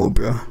hope no more,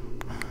 bro.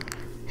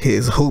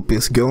 His hope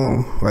is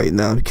gone right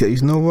now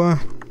because you know why?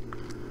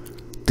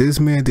 This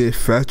man did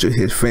fracture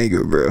his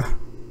finger, bro.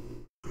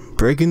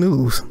 Breaking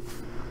news.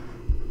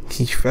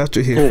 He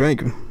fractured his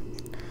finger.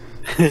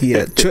 He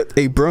had chipped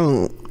a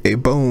bone,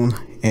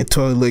 and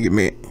tore a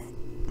ligament.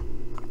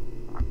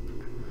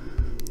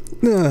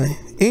 Nah,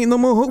 ain't no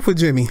more hope for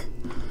Jimmy.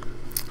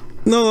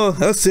 No,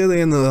 I said it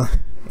in the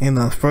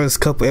first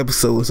couple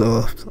episodes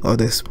of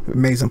this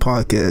amazing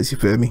podcast. You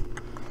feel me?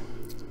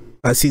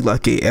 I see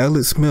like a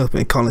Alex Smith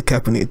and Colin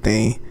Kaepernick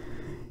thing,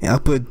 and I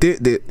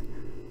predicted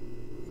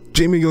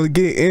Jimmy gonna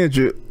get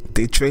injured.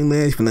 They Trey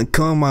Lance gonna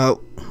come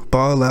out,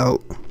 ball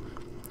out,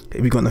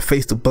 and we gonna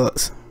face the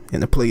Bucs in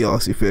the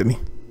playoffs. You feel me?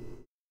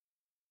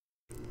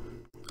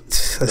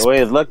 The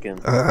way it's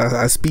looking,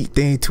 I speak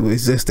things to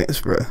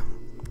existence, bro.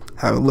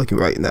 How it looking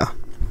right now?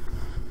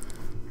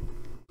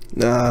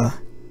 Nah,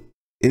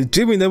 if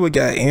Jimmy never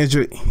got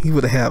injured, he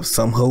would have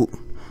some hope.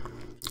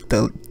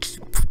 The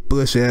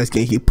Bush ass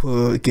game he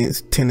put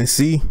against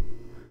Tennessee.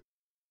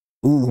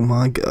 Oh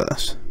my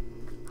gosh.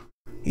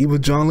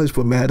 Even John Lynch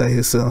was mad at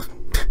himself.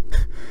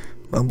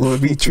 My boy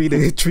be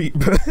treated a treat,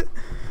 bro.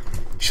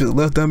 Should have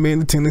left that man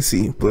in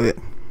Tennessee, but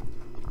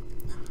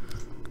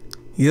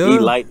yeah. He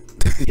did like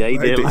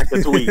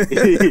the tweet.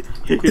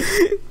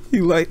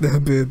 He liked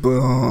that bit,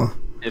 but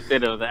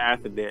instead of the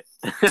accident.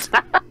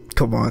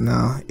 Come on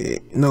now.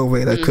 No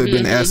way that could have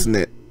been an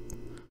accident.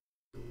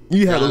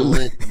 You had to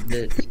look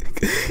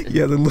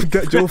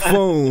at your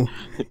phone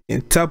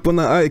and tap on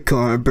the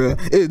icon, bro.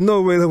 There's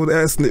no way that was an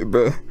accident,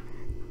 bro.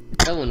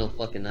 That wasn't no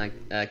fucking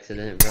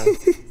accident, bro.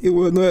 It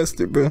wasn't no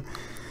accident, bro.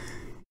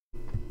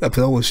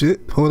 Oh shit.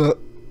 Hold up.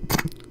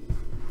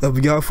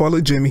 We gotta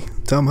follow Jimmy.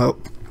 Time out.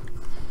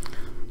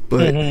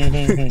 But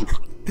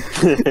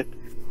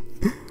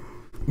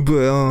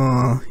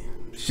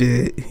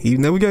shit, he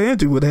never got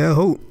injured. Would have had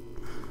hope.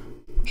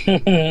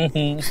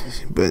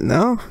 But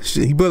now,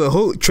 shit, he better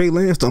hope Trey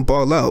Lance don't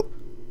ball out.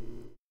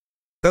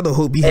 That'll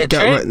hope he got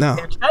right now.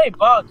 If Trey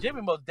ball,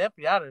 Jimmy most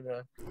definitely out of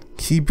there.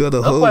 He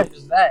better hope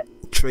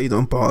Trey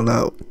don't ball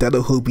out.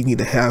 That'll hope he need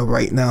to have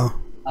right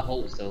now. I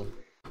hope so.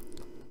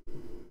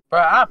 Bro,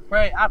 I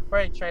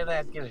pray Trey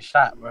Lance get a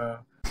shot, bro.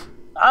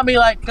 I mean,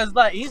 like, cause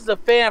like he's the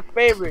fan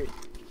favorite.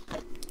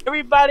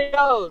 Everybody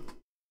knows.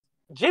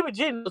 Jimmy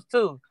G knows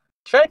too.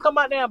 Trey come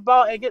out there and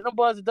ball and get them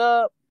boys a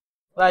dub.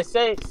 Like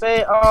say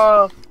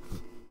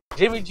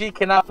Jimmy G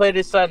cannot play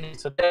this Sunday,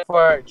 so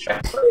therefore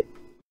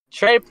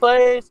Trey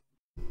plays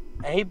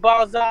and he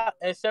balls out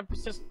and San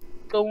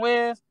Francisco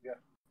wins. Yeah.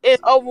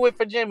 It's over with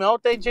for Jimmy. I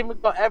don't think Jimmy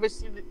gonna ever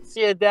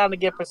see it down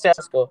again for San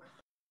Francisco.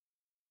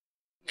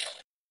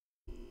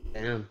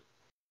 Damn.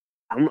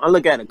 I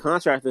look at the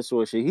contract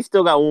situation. He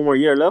still got 1 more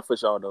year left for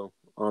y'all though,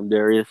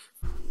 Darius.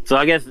 So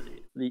I guess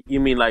you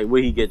mean like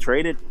will he get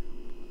traded?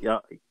 Yeah,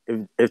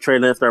 if Trey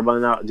Lance start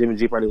balling out, Jimmy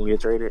G probably gonna get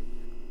traded.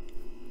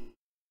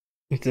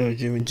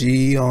 Jimmy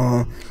G,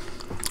 I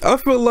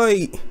feel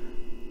like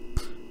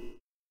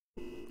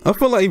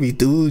if we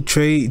do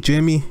trade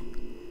Jimmy,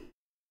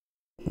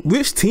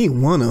 which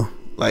team want him?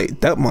 Like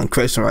that one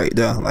question right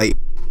there. Like,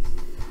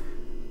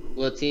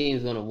 what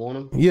team's gonna want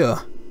him?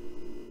 Yeah,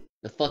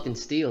 the fucking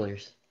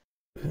Steelers.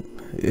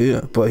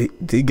 Yeah, but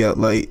he got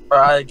like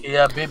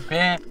Big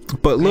Ben.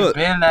 But look,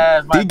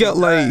 he got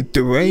like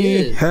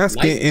Dwayne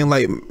Haskins and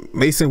like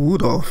Mason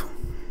Rudolph.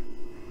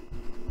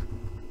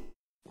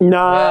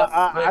 Nah,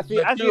 I see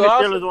the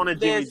Steelers wanted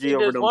Jimmy G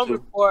over them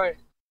too.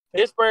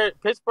 Pittsburgh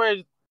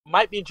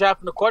might be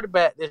drafting a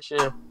quarterback this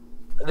year.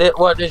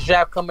 This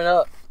draft coming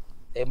up,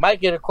 they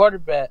might get a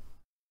quarterback.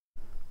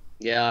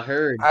 Yeah, I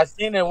heard. I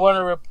seen in one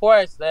of the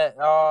reports that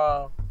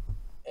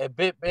if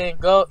Big Ben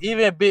go,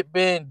 even if Big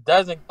Ben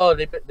doesn't go,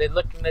 they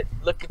looking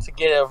to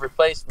get a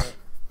replacement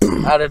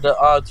out of the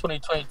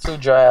 2022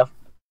 draft.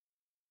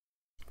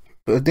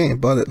 But then,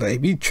 but like,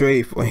 if we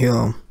trade for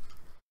him,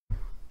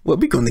 what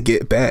we gonna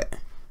get back?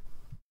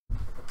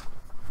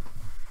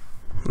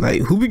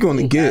 Like, who we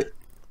gonna get?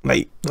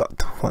 Like,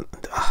 what?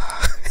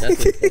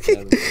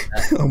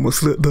 Almost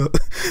slipped up.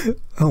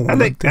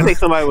 I think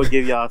somebody will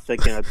give y'all a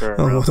second or third.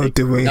 I want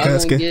Dwayne Y'all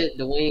Haskins. gonna get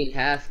Dwayne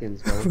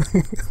Haskins,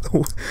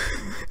 bro.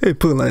 Hey,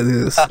 put it like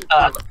this: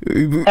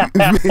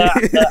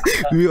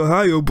 we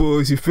Ohio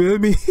boys, you feel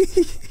me?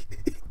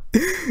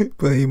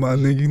 But hey, my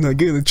nigga, you're not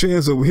getting a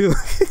chance over here.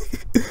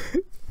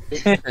 Yo,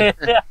 they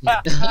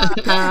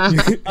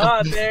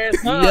gonna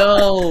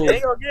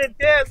get a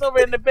chance over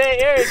in the Bay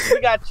Area. We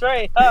got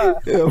Trey, huh?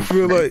 Yeah, I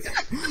feel like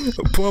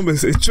I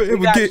promise if Trey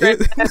would get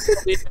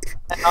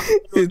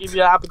we'll give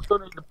you an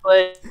opportunity to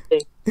play.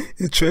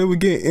 If Trey would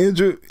get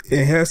injured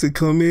and has to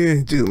come in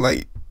and just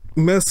like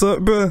mess up,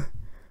 bro,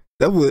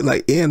 that would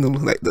like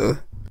end like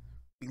the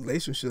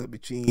relationship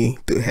between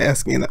the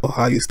Haskins and the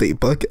Ohio State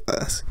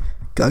Buckeyes.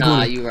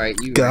 You right.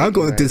 I'm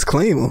gonna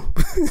disclaim him.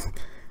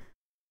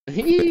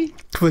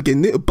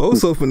 Fucking Nick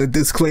Bosa finna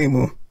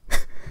disclaimer.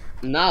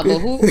 Nah, but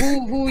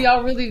who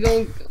y'all really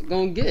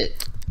gonna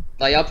get?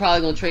 Like, y'all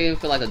probably gonna trade him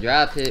for like a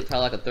draft pick,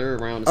 probably like a third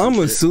round. I'm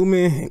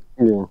assuming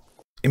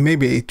it may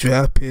be a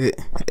draft pick,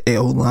 a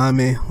old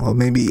lineman, or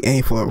maybe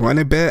aim for a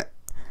running back.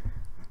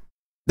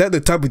 That's the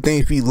type of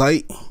things we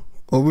like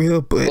over here.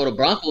 But the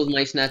Broncos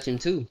might snatch him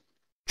too.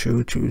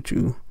 True.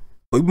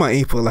 But we might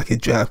aim for like a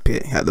draft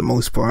pick at the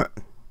most part.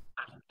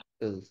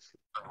 Cause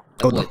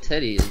boy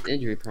Teddy is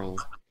injury prone.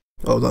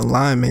 Oh, the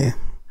lineman.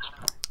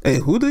 Hey,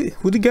 who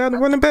the guy the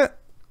running back?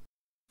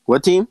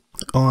 What team?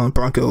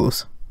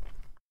 Broncos.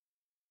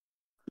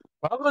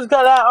 Broncos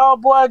got that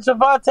old boy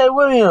Javonte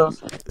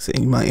Williams. So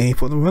you might aim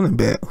for the running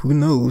back. Who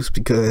knows?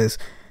 Because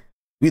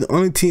we the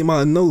only team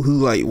I know who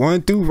like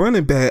run through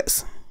running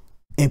backs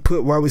and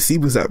put wide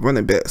receivers at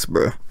running backs,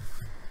 bro.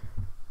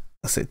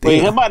 I said, damn.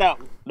 Wait, how about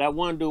that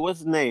one dude? What's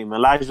his name?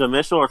 Elijah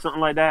Mitchell or something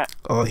like that?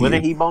 Oh,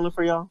 wasn't he bowling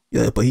for y'all?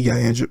 Yeah, but he got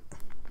injured.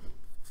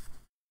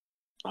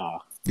 Oh.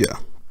 Yeah.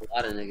 A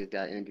lot of niggas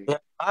got injured. Yeah,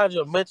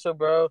 Elijah Mitchell,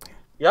 bro.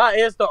 Y'all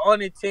is the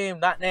only team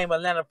not named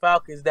Atlanta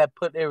Falcons that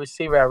put their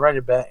receiver at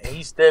running back, and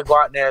he still go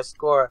out there and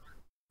score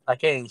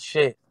like ain't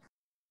shit.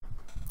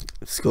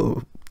 Let's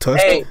go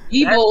touchdown. Hey,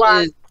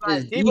 Debo is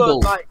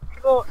Debo. Like,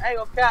 Debo ain't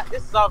gonna cap.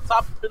 This is off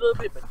topic a little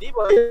bit, but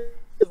Debo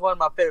is one of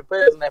my favorite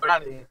players in that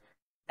fantasy.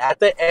 I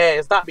think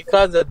it's not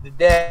because of the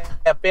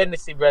damn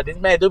fantasy, bro. This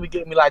man do be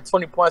getting me like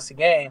 20 points a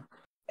game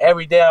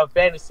every damn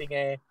fantasy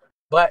game,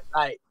 but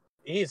like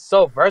he's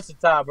so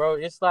versatile, bro.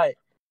 It's like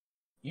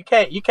you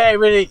can't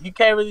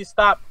really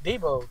stop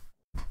Debo.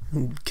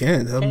 You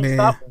can't, man.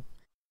 Stop him.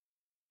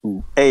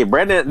 Hey,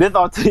 Brandon, this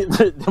all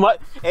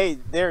hey,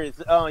 there is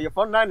your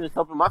 49ers is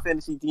helping my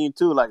fantasy team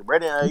too. Like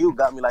Brandon, you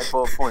got me like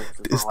 4 points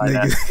or something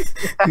like that.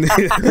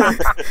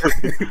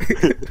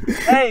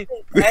 hey,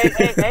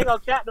 ain't no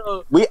cat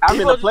though.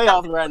 I'm in the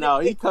playoffs right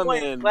now. He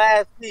coming in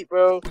last week,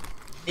 bro.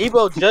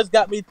 Debo just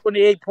got me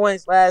 28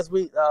 points last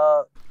week.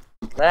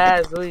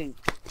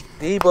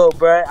 Debo,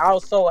 bro, I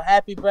was so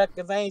happy, bro,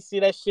 because I ain't see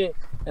that shit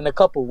in a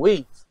couple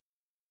weeks.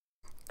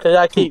 Cause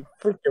I keep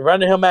freaking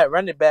running him at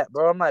running back,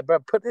 bro. I'm like, bro,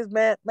 put this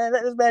man, let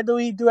this man do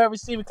what he do at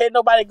receiver. Can't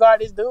nobody guard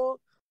this dude.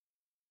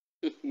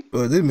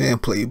 Bro, this man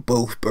played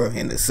both, bro,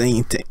 in the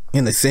same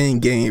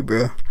game,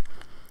 bro.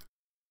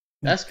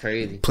 That's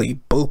crazy.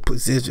 Played both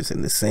positions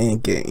in the same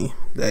game.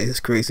 That is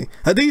crazy.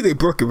 I think they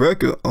broke a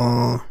record.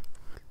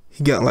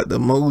 He got like the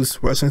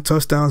most rushing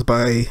touchdowns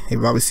by a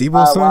wide receiver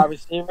or something. Wide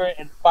receiver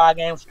in a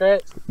 5-game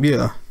stretch.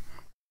 Yeah.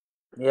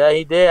 Yeah,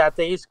 he did. I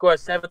think he scored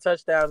 7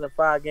 touchdowns in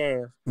 5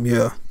 games.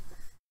 Yeah.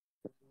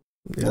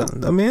 Yeah,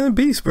 that man a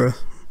beast, bro.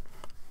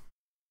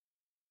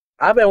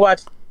 I've been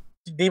watching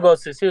Debo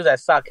since he was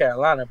at South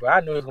Carolina, but I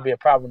knew it was gonna be a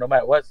problem no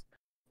matter what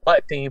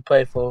team he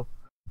played for.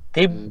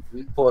 Debo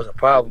was a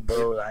problem,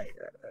 bro. Like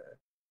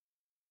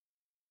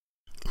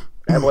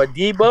that boy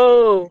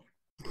Debo.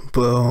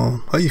 But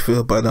how you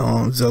feel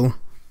about Zoe?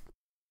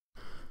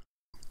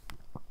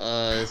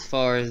 As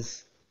far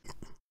as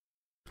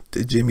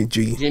the Jimmy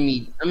G.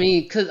 I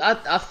mean, cause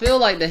I feel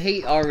like the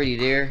hate already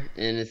there,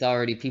 and it's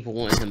already people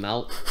wanting him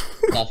out.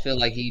 So I feel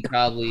like he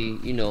probably,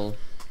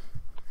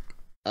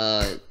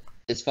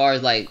 as far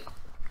as like,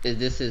 is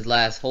this his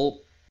last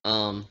hope?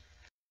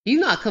 He's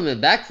not coming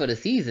back for the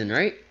season,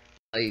 right?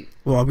 Like,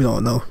 well, we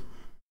don't know.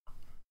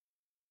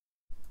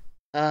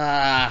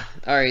 All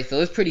right,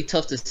 so it's pretty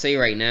tough to say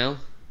right now.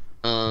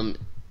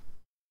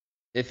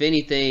 If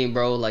anything,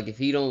 bro, like if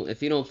he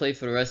don't play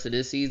for the rest of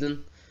this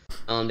season,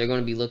 they're going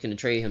to be looking to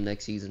trade him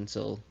next season.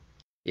 So,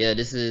 yeah,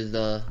 this is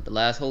the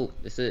last hope.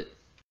 That's it.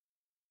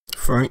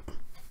 Frank?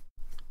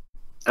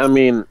 I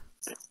mean,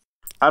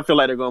 I feel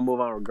like they're going to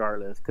move on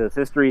regardless because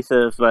history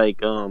says,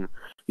 like,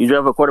 you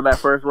draft a quarterback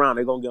first round,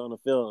 they're going to get on the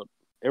field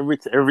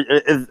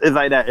It's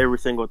like that every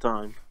single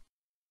time.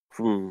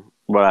 From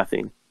what I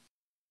think.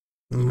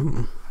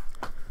 Mm-hmm.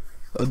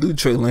 I do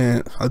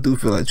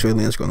feel like Trey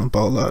Lance gonna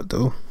ball out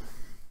though.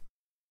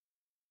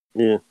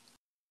 Yeah.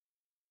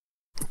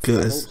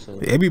 Because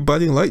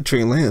everybody like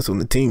Trey Lance on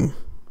the team.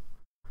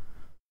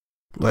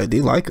 Like,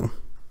 they like him.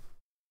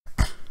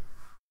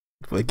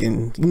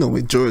 Fucking,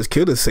 when George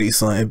Kittle say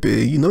something,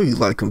 big, you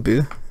like him,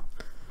 big.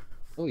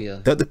 Oh,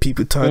 yeah. That the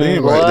people tied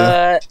in right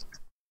there.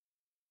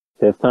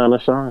 It's time to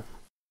shine.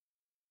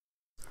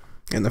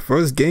 And the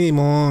first game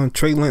on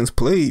Trey Lance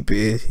played,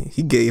 big,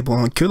 he gave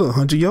on Kittle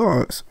 100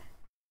 yards.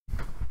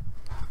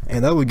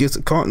 And that was against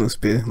the Cardinals,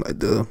 big. Like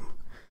the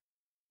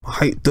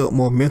hyped up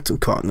momentum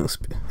Cardinals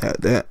had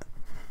that.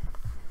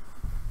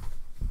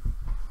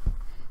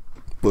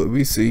 But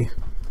we see.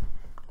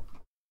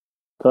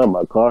 Talking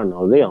about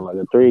Cardinals, they on like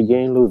a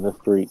 3-game losing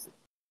streak.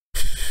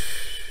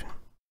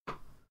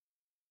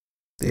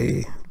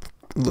 They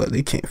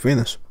can't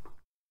finish.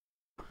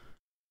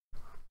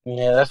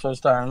 Yeah, that's what it's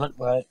starting to look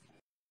like.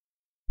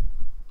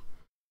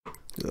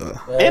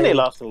 And they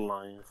lost to the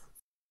Lions.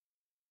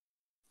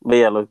 But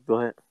yeah, look,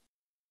 go ahead.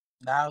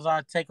 That was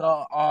our take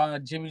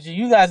on Jimmy G.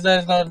 You guys let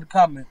us know in the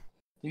comments.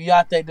 Do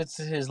y'all think this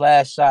is his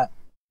last shot?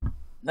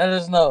 Let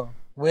us know.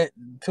 With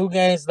 2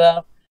 games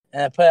left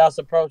and the playoffs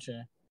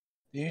approaching,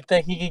 do you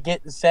think he could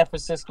get the San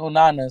Francisco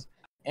Niners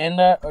in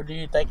there, or do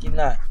you think he's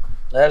not?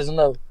 Let us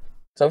know.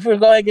 So if we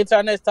go ahead and get to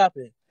our next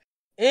topic.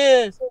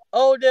 Is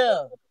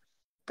Odell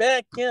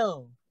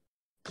Beckham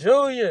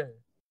Jr.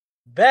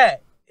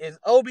 back? Is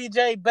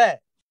OBJ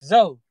back?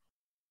 Zoe.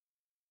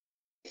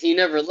 He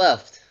never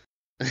left.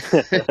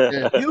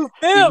 You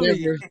feel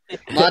me?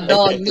 My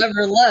dog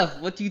never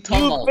left. What you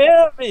talking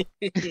about?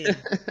 You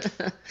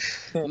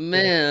feel me?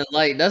 Man,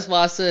 like, that's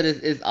why I said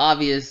it's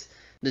obvious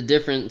the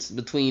difference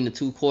between the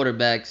 2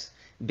 quarterbacks,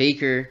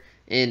 Baker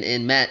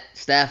and Matt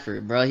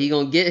Stafford, bro. He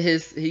gonna get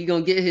his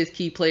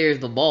key players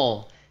the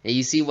ball. And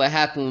you see what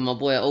happened when my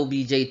boy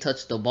OBJ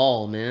touched the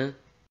ball, man.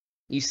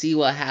 You see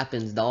what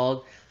happens,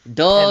 dog.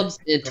 Dubs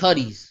and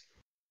tutties.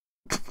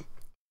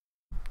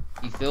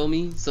 You feel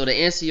me? So to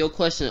answer your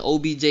question,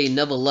 OBJ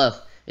never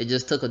left. It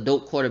just took a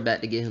dope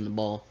quarterback to get him the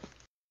ball.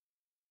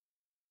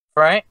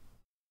 Frank?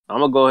 I'm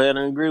gonna go ahead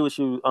and agree with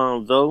you,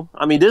 Zoe.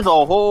 I mean, there's a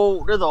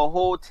whole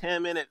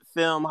 10-minute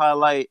film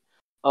highlight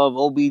of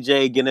OBJ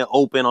getting it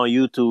open on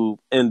YouTube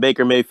and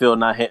Baker Mayfield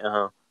not hitting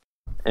him,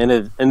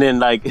 and then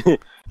like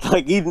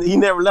he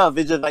never left.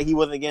 It's just like he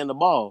wasn't getting the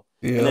ball.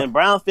 Yeah. And then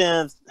Brown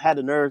fans had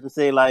the nerve to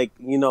say like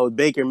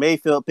Baker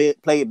Mayfield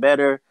played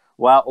better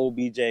while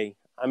OBJ.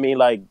 I mean,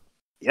 like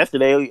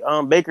yesterday,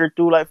 Baker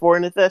threw like 4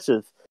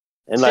 interceptions,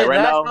 and like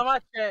right now. Time I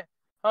checked,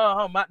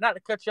 hold on, not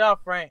to cut you off,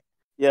 Frank.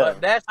 Yeah.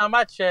 But last time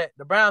I checked,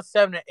 the Browns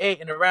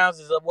 7-8, and the Browns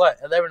is what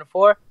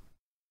 11-4.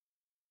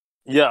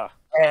 Yeah.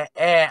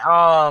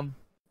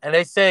 And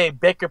they say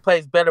Baker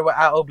plays better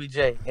without OBJ,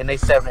 and they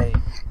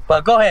 7-8.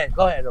 But go ahead.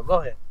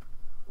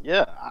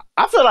 Yeah,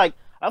 I feel like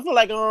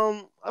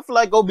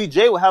OBJ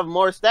would have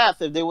more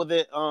stats if they was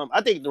it.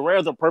 I think the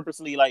Rams are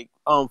purposely like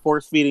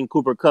force feeding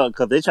Cooper Kupp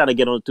because they try to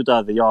get on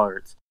 2,000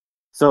 yards.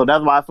 So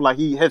that's why I feel like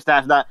his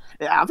stats not.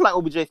 I feel like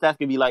OBJ stats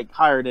could be like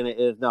higher than it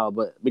is now,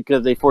 but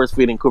because they force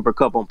feeding Cooper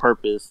Kupp on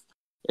purpose,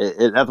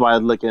 that's why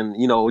it's looking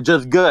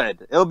just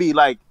good. It'll be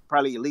like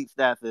probably elite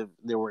stats if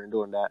they weren't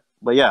doing that.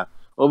 But yeah,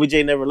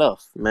 OBJ never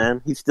left,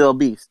 man. He's still a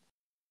beast.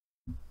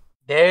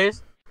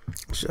 Darius?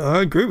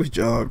 I agree with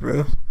y'all,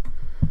 bro.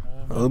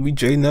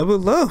 OBJ never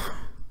left.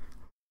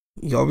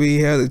 He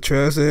already had a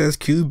trash ass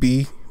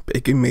QB,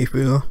 Baker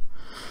Mayfield.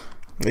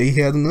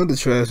 He had another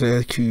trash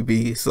ass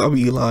QB,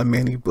 sorry Eli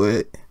Manning,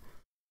 but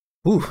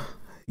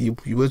you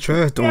were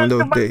trash during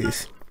those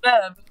days.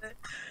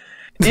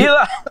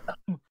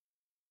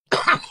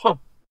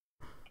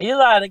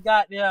 Eli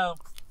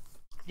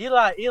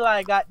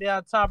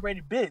goddamn Tom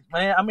Brady bitch,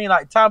 man. I mean,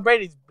 like Tom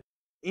Brady's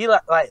Eli,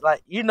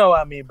 like you know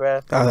what I mean, bro.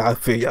 I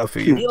feel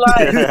you.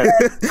 Eli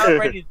Tom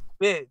Brady's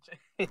bitch.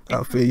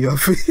 I feel you.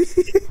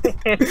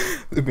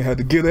 Let me have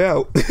to get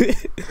out.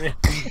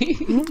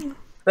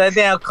 That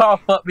damn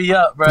cough fucked me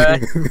up, bro.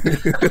 Like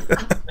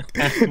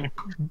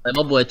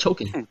my boy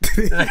choking.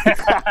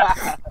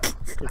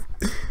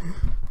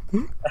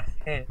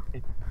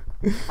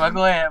 But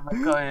go ahead.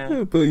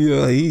 But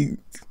yeah, he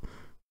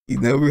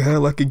never had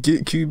like a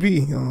get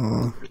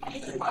QB.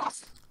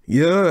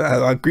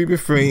 Yeah, I agree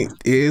with Frank.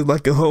 It is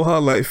like a whole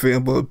highlight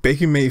film, but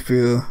Baker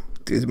Mayfield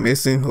is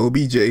missing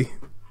OBJ.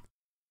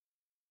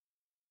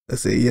 I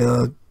say,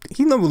 yeah,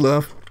 he never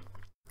left.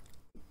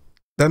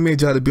 That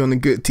made y'all to be on a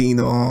good team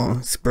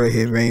to spread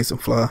his reins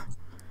and fly.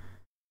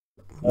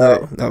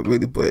 No, not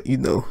really, but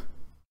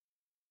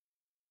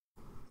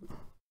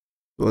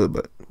What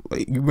about,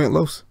 like, you went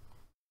Los?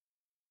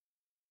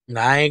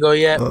 Nah, I ain't go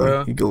yet,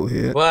 bro. You go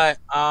ahead. But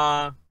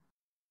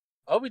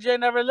OBJ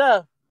never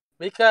left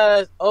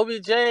because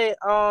OBJ is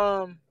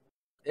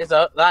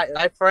a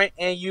like Frank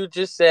and you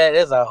just said,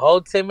 there's a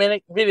whole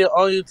 10-minute video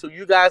on YouTube.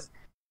 You guys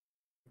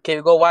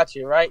can go watch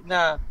it right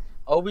now.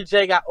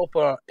 OBJ got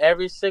open on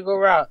every single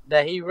route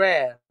that he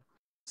ran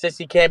since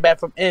he came back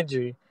from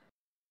injury.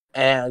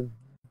 and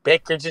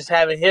Baker just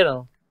haven't hit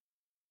him.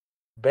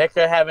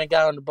 Baker haven't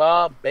gotten the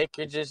ball.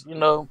 Baker just,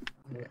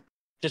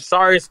 just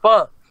sorry as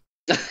fuck.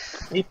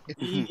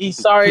 He's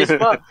sorry as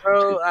fuck,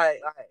 bro.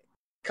 Like,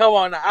 come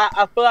on.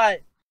 I feel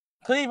like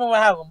Cleveland would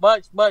have a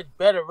much, much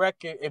better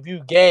record if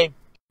you gave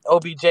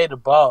OBJ the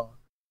ball.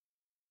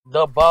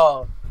 The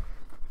ball.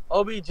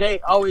 OBJ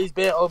always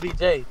been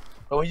OBJ.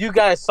 But when you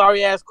got a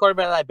sorry-ass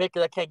quarterback like Baker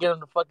that can't get him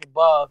the fucking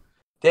ball,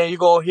 then you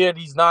gonna hear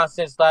these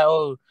nonsense like,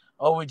 oh,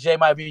 OBJ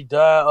might be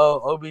done.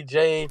 Oh,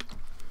 OBJ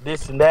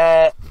this and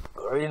that.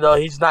 Or,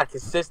 he's not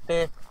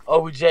consistent.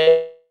 OBJ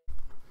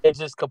is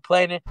just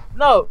complaining.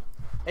 No.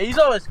 And you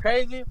know what's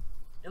crazy?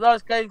 I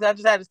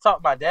just had to talk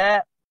to my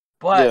dad.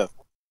 But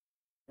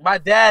my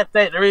dad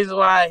think the reason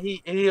why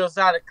he was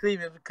out of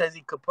Cleveland because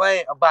he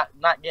complained about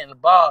not getting the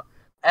ball.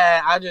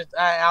 And I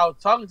was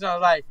talking to him, I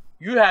was like,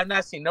 you have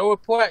not seen no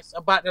reports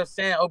about them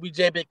saying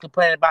OBJ been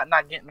complaining about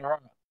not getting the run.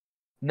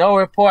 No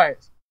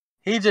reports.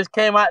 He just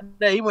came out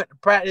there. He went to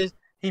practice.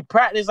 He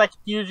practiced like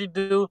he usually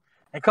do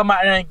and come out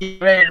there and get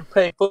ready to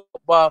play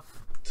football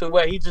to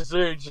where he just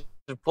literally just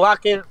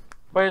blocking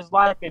for his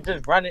life and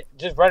just running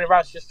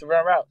routes just to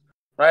run routes.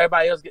 Let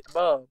everybody else get the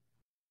ball.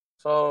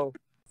 So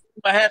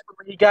what happened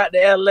when he got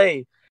to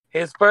LA?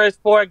 His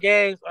first 4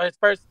 games, or his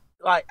first,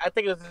 I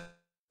think it was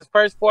his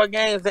first 4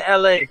 games in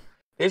LA.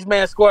 This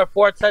man scored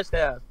 4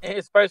 touchdowns in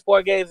his first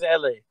 4 games in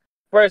LA.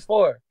 First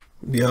 4.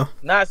 Yeah.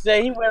 Not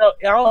saying he went up.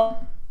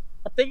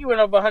 I think he went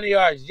over 100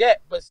 yards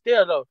yet, but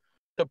still though,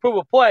 to prove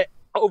a point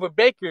over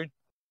Baker,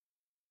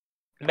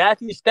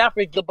 Matthew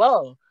Stafford get the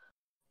ball.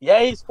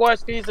 Yeah, he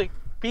scores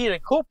Peter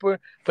Cooper,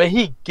 but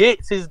he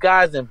gets his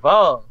guys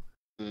involved.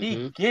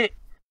 Mm-hmm.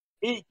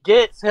 He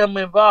gets him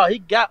involved. He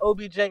got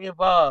OBJ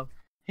involved.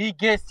 He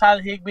gets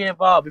Tyler Higbee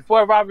involved.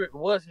 Before Robert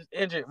Woods was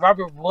injured,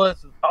 Robert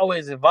Woods was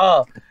always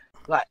involved.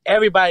 Like,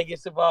 everybody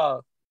gets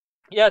involved.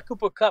 Yeah,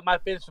 Cooper Kupp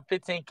might finish with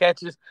 15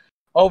 catches,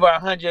 over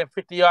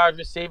 150 yards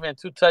receiving, and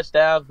 2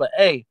 touchdowns. But,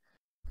 hey,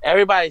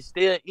 everybody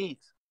still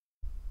eats.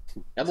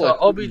 So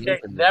OBJ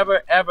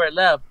never, ever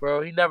left,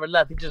 bro. He never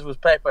left. He just was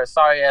playing for a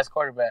sorry-ass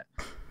quarterback.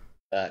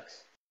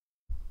 Facts.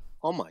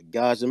 Oh, my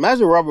gosh.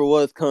 Imagine Robert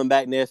Woods coming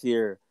back next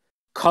year.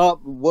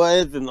 Kupp,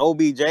 Woods, and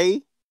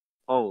OBJ.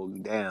 Oh,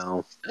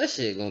 damn. That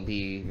shit gonna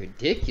be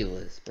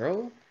ridiculous,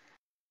 bro.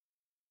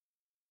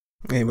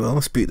 Hey, bro, I'm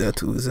gonna speak that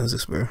to his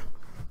senses, bro.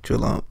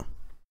 Chill out.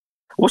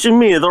 What you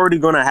mean? It's already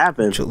gonna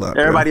happen. Chill out,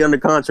 Everybody bro. Under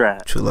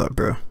contract. Chill out,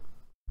 bro.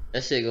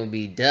 That shit gonna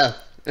be death.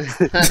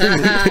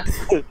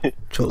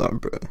 Chill out,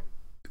 bro.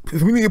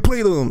 If we need to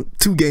play them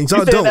 2 games,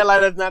 y'all don't. don't. That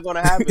like that's not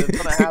gonna happen. It's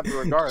gonna happen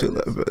regardless. Chill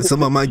out, bro.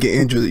 Somebody might get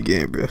injured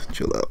again, bro.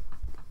 Chill out.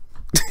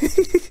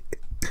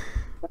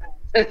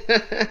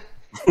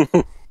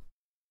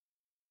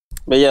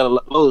 But yeah,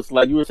 Los,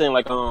 like you were saying,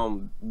 like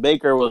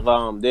Baker was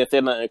they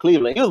said nothing in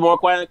Cleveland. He was more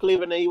quiet in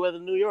Cleveland than he was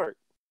in New York.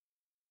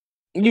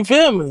 You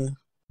feel me?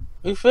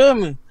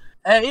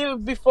 And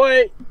even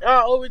before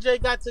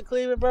OBJ got to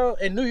Cleveland, bro,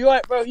 in New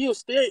York, bro, he was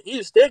still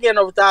getting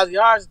over 1,000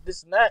 yards,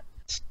 this and that.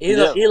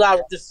 Eli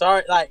was just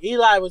sorry. Like,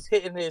 Eli was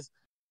hitting his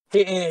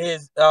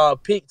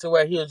peak to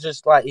where he was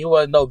just like he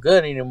wasn't no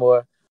good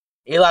anymore.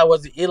 Eli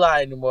wasn't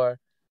Eli anymore.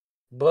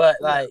 But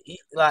like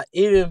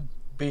even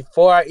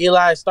before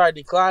Eli started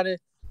declining,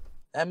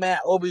 that man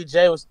OBJ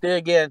was still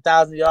getting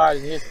 1,000 yards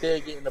and he was still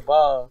getting the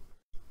ball.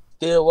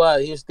 He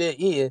was still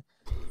eating.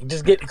 You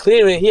just get to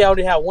Cleveland, he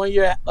only had 1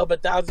 year of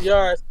 1,000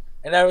 yards,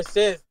 and ever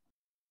since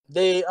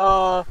then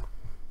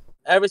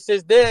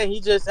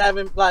he just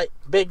haven't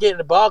been getting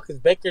the ball because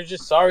Baker's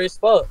just sorry as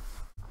fuck.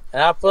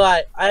 And I feel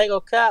like I ain't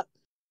gonna cap.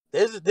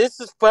 This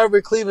is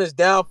forever Cleveland's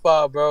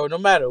downfall, bro. No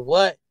matter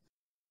what,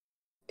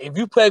 if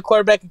you play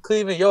quarterback in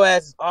Cleveland, your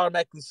ass is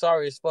automatically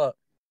sorry as fuck.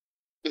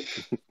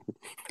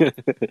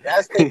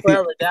 That's the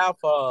forever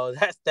downfall.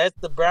 That's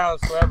the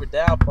Browns' forever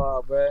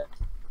downfall, bro.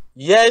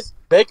 Yes,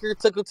 Baker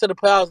took them to the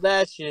playoffs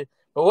last year,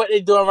 but what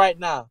they doing right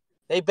now?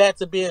 They back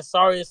to being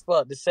sorry as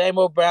fuck. The same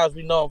old Browns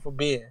we know them for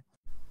being.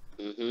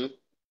 Mm-hmm.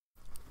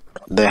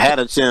 They had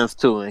a chance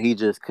to, and he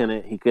just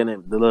couldn't. He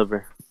couldn't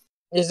deliver.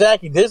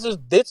 Exactly. This was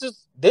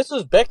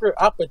Baker's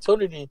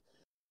opportunity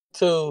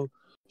to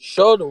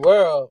show the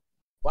world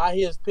why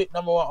he was picked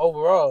number 1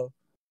 overall.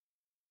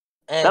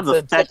 And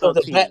to take up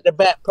the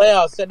back-to-back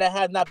playoffs, and that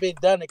has not been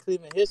done in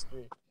Cleveland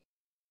history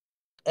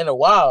in a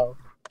while.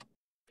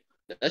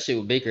 That shit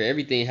with Baker,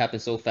 everything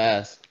happened so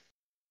fast.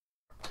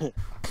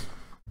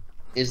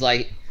 It's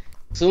like,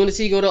 as soon as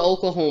he go to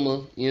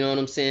Oklahoma, you know what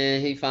I'm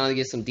saying, he finally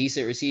gets some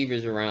decent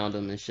receivers around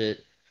him and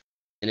shit.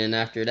 And then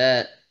after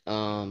that,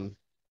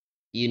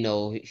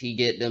 he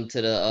get them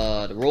to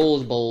the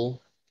Rose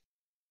Bowl.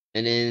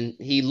 And then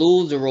he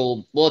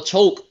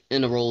choke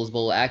in the Rose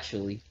Bowl,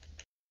 actually.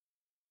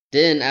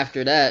 Then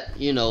after that,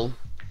 he won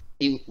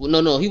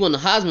the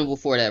Heisman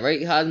before that,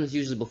 right? Heisman's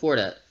usually before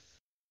that.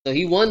 So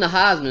he won the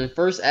Heisman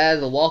first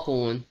as a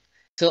walk-on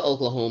to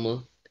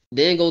Oklahoma,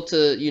 then go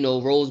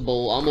to, Rose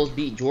Bowl, almost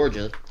beat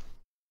Georgia.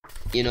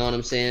 You know what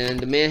I'm saying?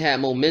 The man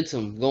had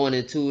momentum going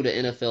into the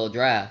NFL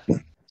draft. So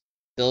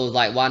it was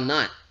like, why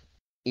not?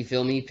 You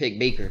feel me? He picked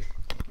Baker.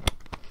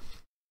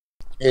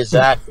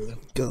 Exactly.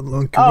 Got a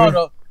long I don't career.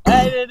 know.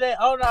 I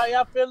don't know how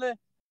y'all feeling.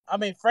 I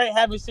mean, Frank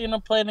haven't seen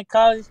him playing in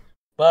college,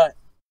 but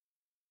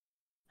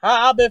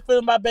how I've been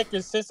feeling about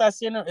Baker since I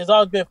seen him, it's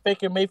always been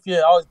Baker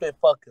Mayfield. Always been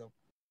fuck him.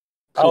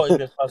 Always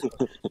been fuck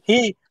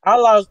him. I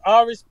lost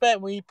all respect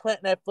when he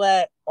planted that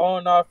flag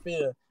on our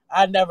field.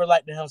 I never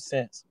liked him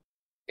since.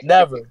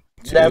 Never.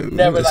 Yeah,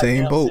 Never the liked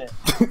same him boat.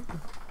 since.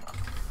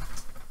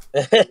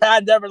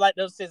 I never liked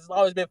him since. It's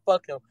always been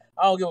fuck him.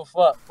 I don't give a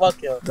fuck.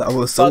 Fuck him. I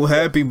was so Fuck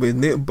happy with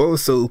Nick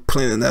Bosa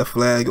planting that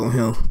flag on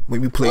him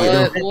when we played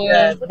them.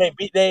 When they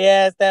beat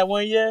their ass that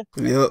one year.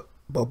 Yep,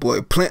 my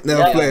boy, plant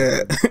that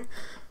flag.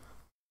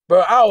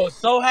 Bro, I was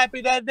so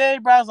happy that day,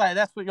 bro. I was like,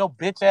 that's what your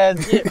bitch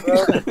ass did,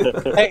 bro.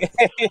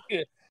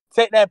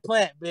 Take that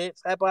plant, bitch.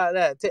 How about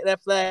that? Take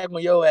that flag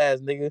on your ass,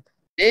 nigga.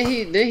 Did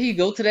he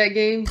go to that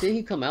game? Did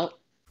he come out?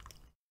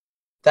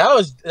 That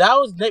was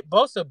Nick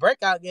Bosa's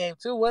breakout game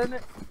too, wasn't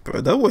it?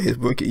 Bro, that was his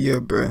rookie year,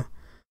 bro.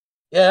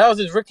 Yeah, that was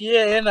his rookie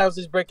year, and that was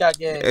his breakout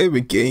game.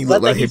 Every game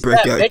looked like his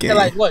breakout game.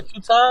 Like what,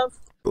 2 times?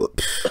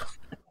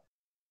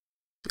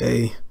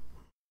 Hey,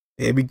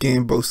 every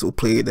game Bosa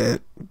played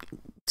that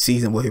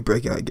season was his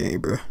breakout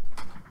game, bro.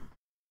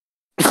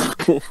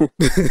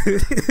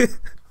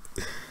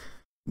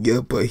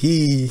 Yeah, but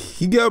he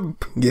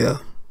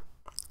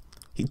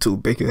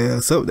took Baker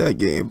ass up that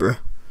game, bro.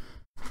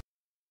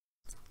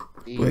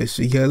 But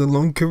she had a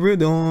long career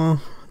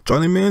on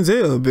Johnny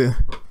Manziel, bro.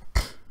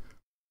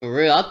 For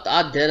real,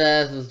 I dead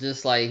ass was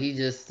just like he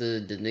just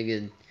the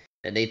nigga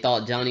that they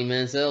thought Johnny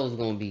Manziel was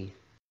gonna be.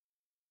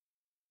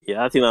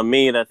 Yeah, I seen a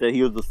meme that said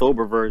he was the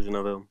sober version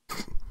of him.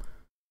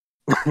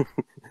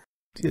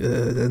 Yeah,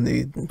 that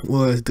nigga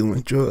was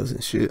doing drugs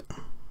and shit.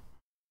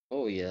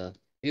 Oh yeah,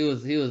 he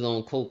was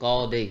on coke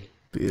all day.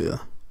 Yeah.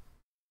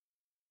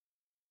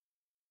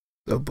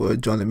 That boy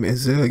Johnny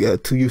Manziel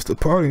got too used to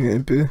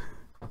partying, bro.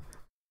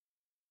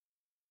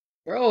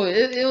 Bro,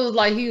 it was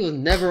like he was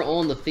never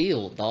on the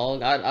field,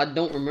 dog. I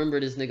don't remember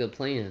this nigga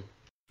playing.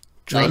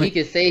 Johnny... Like he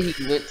could say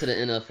he went to the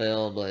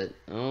NFL, but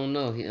I don't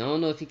know. I don't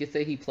know if he could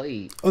say he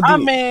played. Oh, I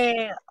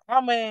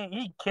mean,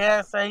 he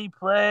can say he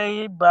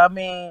played, but I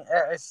mean,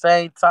 at the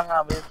same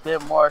time, it's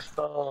been more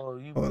so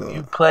you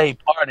play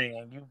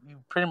partying. You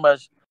pretty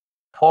much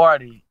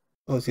party.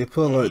 Oh, see,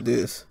 put it like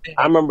this.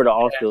 I remember the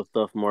off-field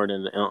stuff more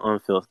than the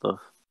on-field stuff.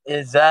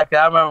 Exactly.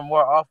 I remember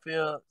more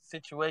off-field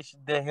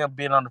situations than him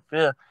being on the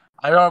field.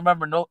 I don't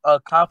remember no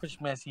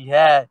accomplishments he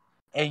had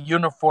in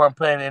uniform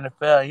playing in the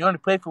NFL. He only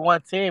played for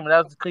one team, and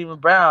that was the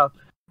Cleveland Browns.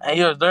 And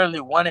he was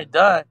literally one and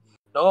done.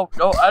 No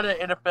other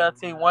NFL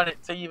team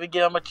wanted to even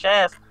give him a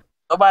chance.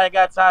 Nobody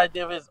got time to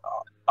deal with his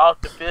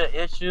off-the-field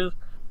issues.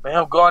 But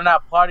him going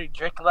out party,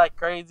 drinking like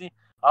crazy,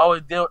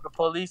 always deal with the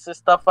police and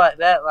stuff like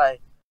that.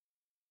 Like,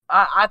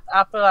 I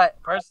feel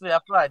like, personally,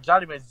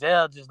 Johnny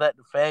Manziel just let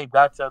the fame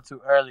got to him too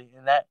early.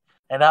 And that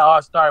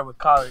all started with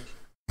college,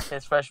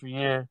 his freshman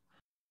year.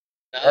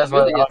 That's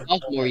really his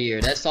sophomore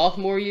year. That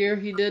sophomore year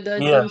he did that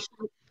dumb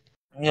shit?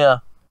 Yeah.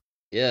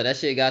 Yeah, that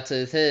shit got to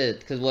his head.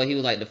 Because he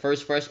was like the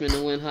first freshman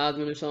to win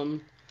Heisman or something?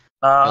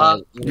 Yeah.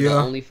 The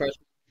only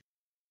freshman?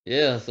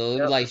 Yeah, so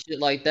it was like shit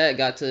like that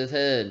got to his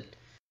head.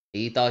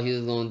 He thought he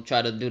was going to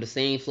try to do the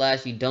same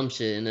flashy dumb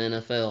shit in the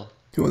NFL.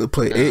 He wanted to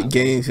play 8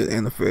 games in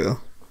the NFL.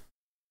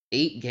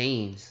 8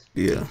 games?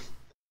 Yeah.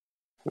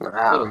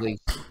 Wow.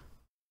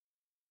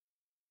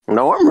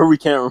 No, I remember we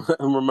can't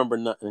remember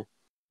nothing.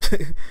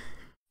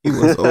 He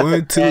was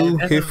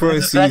 0-2 his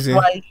first season.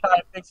 That's why he's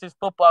trying to fix his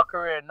football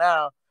career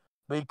now,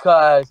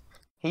 because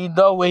he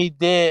know what he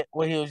did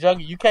when he was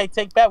younger. You can't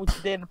take back what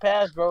you did in the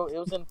past, bro. It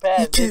was in the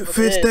past. You can't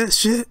fix that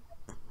shit.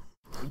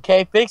 You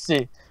can't fix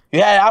it.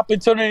 You had an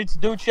opportunity to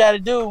do what you had to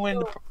do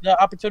when the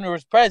opportunity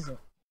was present.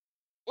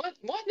 What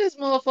this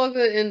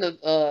motherfucker in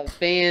the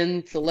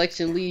fan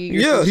selection league?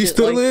 Yeah, he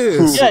still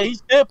is. Yeah, he's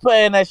still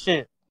playing that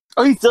shit.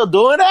 Oh, he's still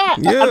doing that?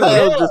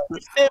 Yeah.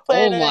 He's still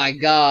playing my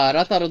god,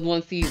 I thought it was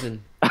one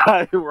season.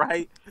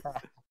 Right?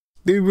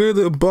 They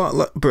really bought,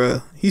 like,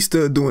 bruh. He's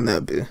still doing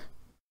that, bit.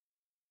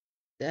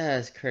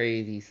 That's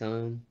crazy,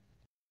 son.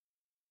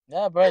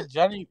 Yeah, bro.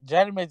 Johnny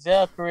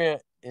Manziel's career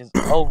is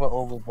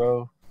over,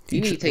 bro.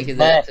 You need to take his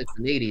ass to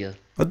Canada.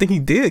 I think he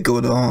did go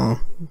to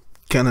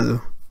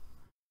Canada.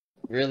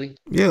 Really?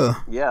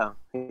 Yeah. Yeah.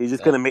 He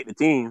just couldn't make the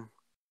team.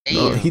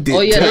 No, he did.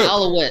 Oh yeah, the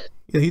Alouette.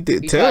 Yeah, he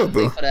did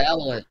terrible. For the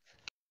Alouette.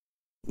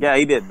 Yeah,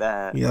 he did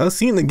bad. Yeah, I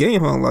seen the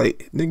game. I'm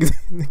like, nigga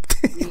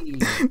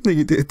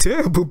did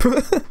terrible, bro.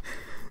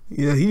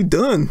 Yeah, he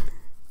done.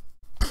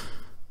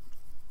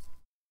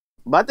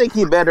 But I think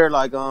he better,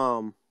 like,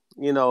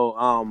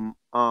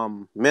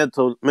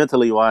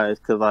 mentally wise,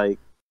 because, like,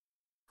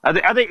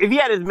 I think if he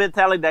had his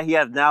mentality that he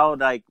has now,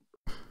 like,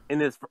 in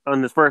his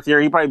first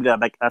year, he probably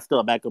be still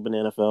a backup in the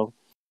NFL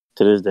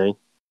to this day.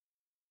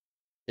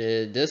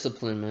 Yeah,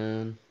 discipline,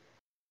 man.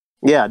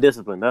 Yeah,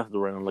 discipline. That's the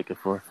word I'm looking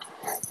for.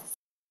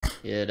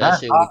 Yeah,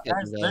 that's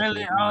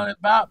literally all it's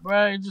about,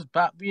 bro. It's just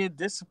about being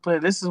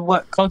disciplined. This is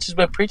what coaches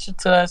been preaching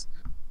to us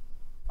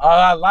all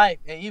our life,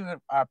 and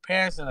even our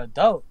parents and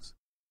adults.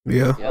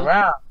 Yeah.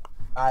 Around.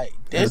 Like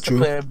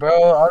discipline,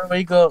 bro. All the way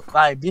you go,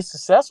 like be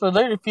successful.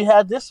 Literally, if you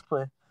have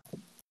discipline,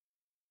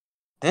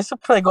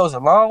 discipline goes a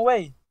long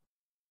way.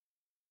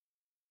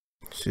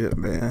 Shit,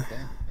 man.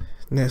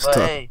 Next But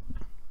up. hey,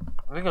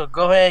 we're gonna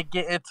go ahead and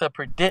get into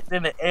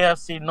predicting the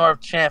AFC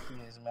North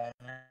champions, man.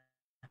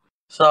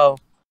 So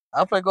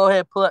I'm gonna go ahead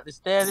and pull up the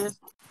standings.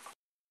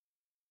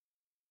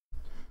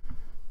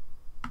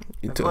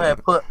 Go ahead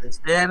and pull up the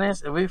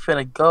standings, and we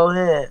finna go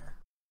ahead.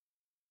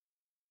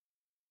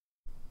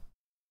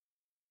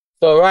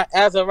 So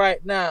as of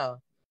right now,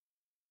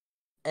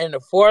 in the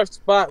 4th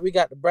spot, we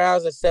got the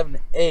Browns at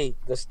 7-8,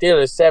 the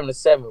Steelers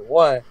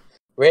 7-7-1,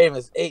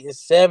 Ravens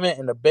 8-7,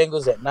 and the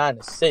Bengals at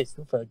 9-6.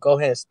 We're gonna go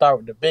ahead and start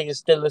with the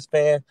biggest Steelers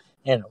fan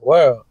in the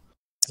world.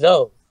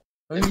 So,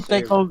 what do you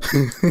think?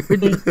 We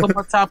need to come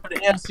on top of the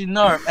AFC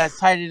North, as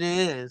tight as it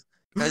is,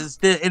 because it's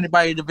still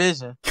anybody's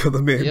division. Kill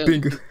the man,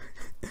 Bengals.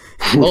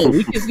 Oh,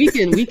 we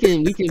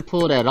can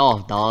pull that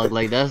off, dog.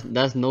 Like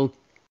that's no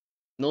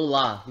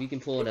lie. We can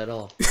pull that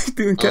off.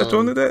 Didn't catch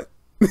on to that.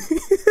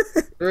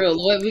 For real,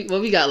 what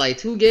we got like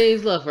 2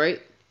 games left,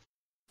 right?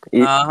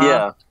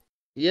 Yeah.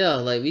 Yeah,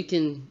 like we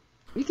can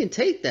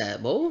take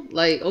that, bro.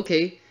 Like,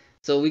 okay,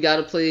 so we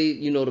gotta play,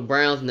 the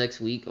Browns next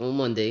week on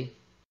Monday.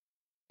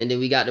 And then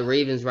we got the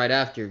Ravens right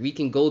after. We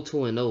can go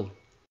 2-0.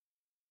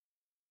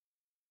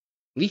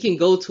 We can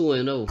go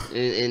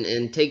 2-0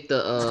 and take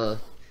the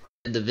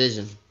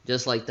division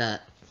just like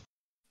that.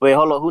 Wait,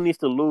 hold on. Who needs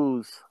to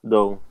lose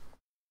though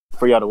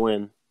for y'all to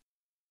win?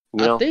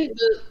 You know?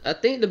 I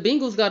think the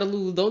Bengals gotta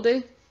lose, don't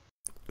they?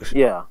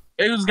 Yeah.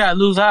 Bengals gotta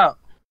lose out.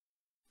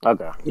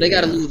 Okay. They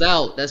gotta lose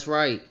out. That's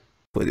right.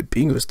 But the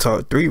Bengals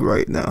top 3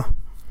 right now.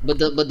 But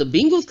the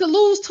Bengals could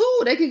lose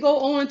too. They could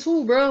go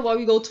 0-2, bro. While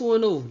we go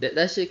 2-0,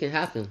 that shit can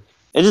happen.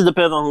 It just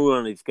depends on who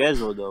on the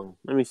schedule though.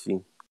 Let me see.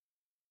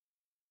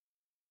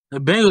 The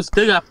Bengals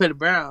still gotta play the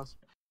Browns.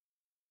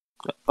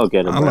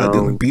 Okay, the I like them to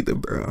Browns. beat the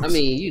Browns. I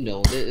mean,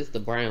 it's the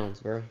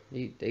Browns, bro.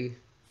 They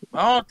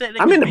I don't think they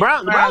I mean, can the beat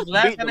Browns Last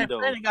beat time they them, played,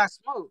 though. they got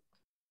smoked.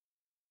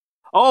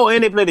 Oh,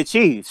 and they play the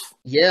Chiefs.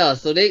 Yeah,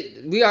 so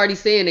we already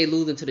saying they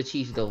losing to the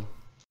Chiefs though.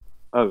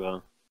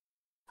 Okay.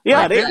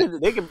 Yeah, Like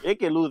they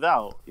can lose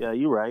out. Yeah,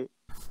 you're right.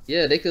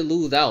 Yeah, they could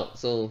lose out.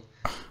 So,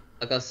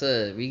 like I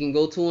said, we can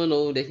go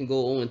 2-0. They can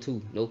go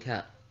 0-2. No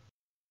cap.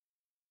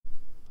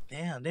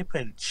 Damn, they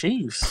play the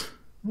Chiefs.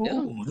 Yeah.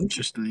 Ooh,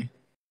 interesting.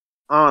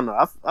 I don't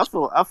know. I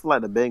feel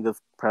like the Bengals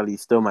probably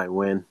still might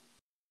win.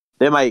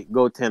 They might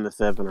go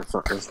 10-7 or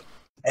something.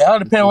 It all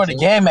depends where the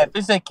game at.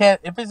 If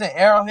it's in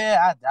Arrowhead,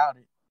 I doubt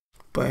it.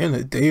 But in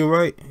the day,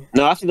 right?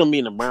 No, I see them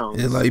being the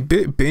Browns. It's like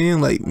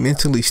being like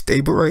mentally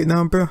stable right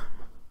now, bro.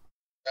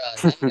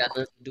 That ain't got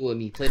nothing to do with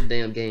me. Play the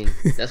damn game.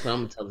 That's what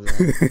I'm telling you.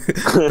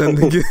 that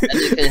nigga, That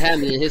nigga can have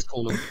me in his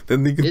corner. that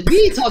nigga, We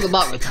ain't talking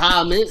about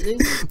retirement,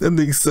 nigga. that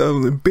nigga sat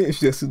on the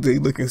bench yesterday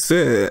looking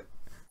sad.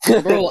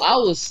 Bro, I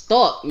was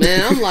stuck,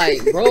 man. I'm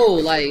like, bro,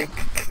 like,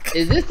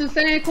 is this the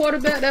same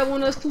quarterback that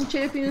won us 2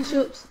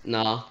 championships?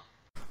 Nah.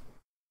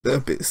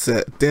 That bitch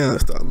sat down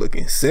and started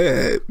looking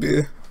sad,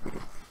 man.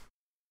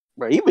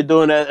 Bro, he been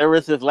doing that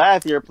ever since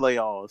last year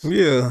playoffs.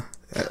 Yeah.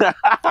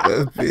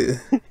 That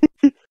bitch.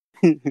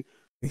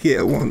 He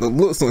had one of the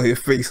looks on his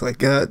face like,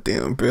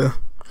 goddamn, bro.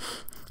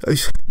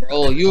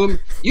 Bro, you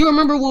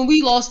remember when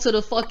we lost to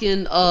the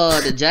fucking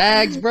the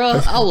Jags,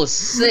 bro? I was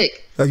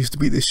sick. That used to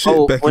be the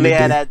shit back when in they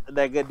the had day.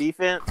 that good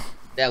defense.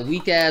 That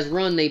weak ass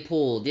run they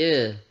pulled,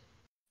 yeah.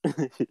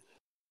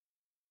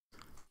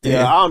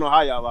 Yeah, I don't know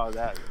how y'all lost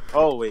that.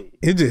 Oh wait,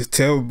 It's just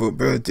terrible,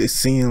 bro. Just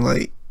seeing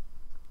like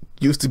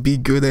used to be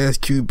good ass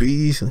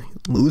QBs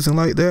losing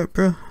like that,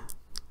 bro.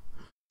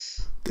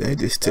 That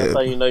just that's how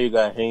terrible. you know you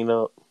got hanged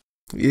up.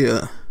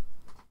 Yeah.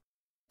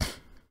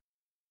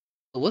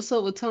 What's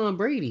up with Tom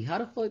Brady? How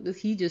the fuck does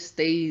he just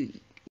stay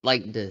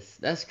like this?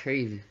 That's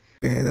crazy.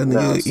 Man, that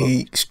nigga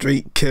eat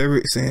straight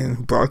carrots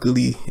and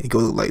broccoli and go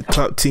to like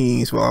top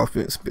teams for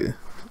offense, man.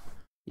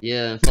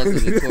 Yeah, and fuck the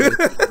Victoria's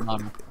Secret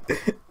model.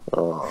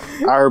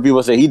 I heard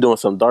people say he doing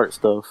some dark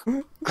stuff.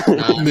 Nah, he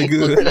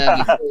Nigga. fucking that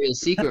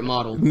Victoria's Secret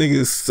model.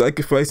 Niggas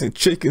sacrificing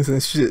chickens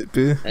and shit,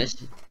 man.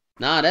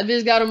 Nah, that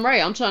bitch got him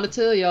right. I'm trying to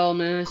tell y'all,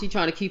 man. She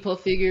trying to keep her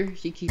figure.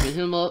 She keeping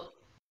him up.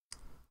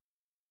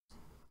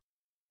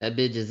 That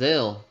bitch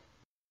Giselle.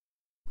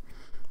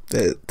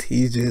 That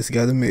he just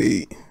got it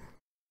made.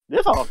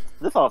 This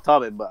off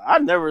topic, but I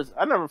never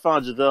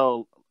found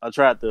Giselle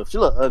attractive. She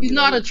look ugly. She's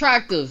not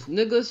attractive,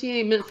 nigga. She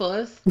ain't meant for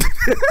us.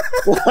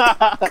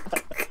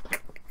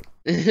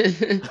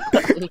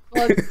 The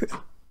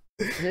fuck?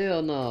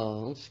 Hell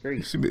no. I'm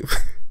straight. She be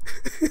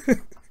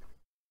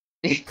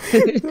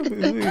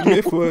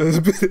made for us,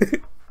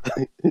 man.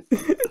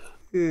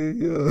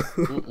 Yeah.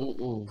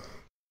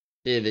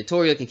 Yeah,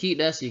 Victoria can keep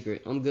that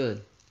secret. I'm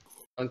good.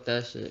 Fuck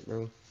that shit,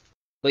 bro.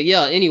 But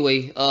yeah,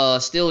 anyway,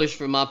 Steelers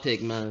for my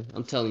pick, man.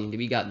 I'm telling you,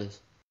 we got this.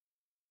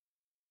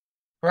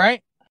 Right?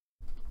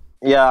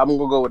 Yeah, I'm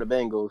gonna go with the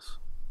Bengals.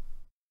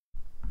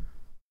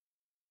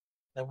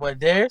 And what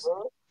theirs?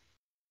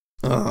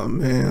 Oh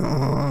man,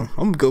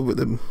 I'm gonna go with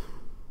them.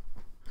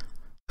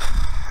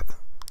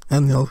 I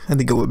know, I had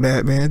to go with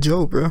Madman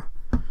Joe, bro.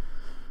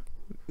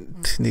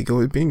 They go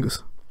with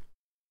Bengals.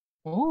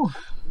 Ooh.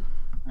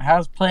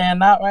 How's it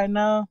playing out right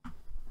now?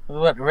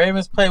 What the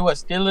Ravens play? What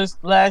Steelers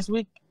last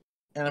week,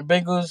 and the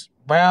Bengals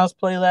Browns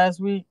play last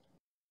week.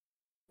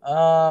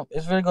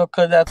 It's really gonna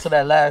cut down to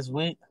that last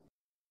week.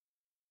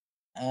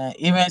 And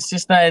even if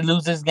Cincinnati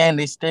lose this game,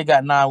 they still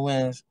got 9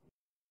 wins.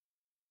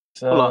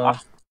 So Hold on.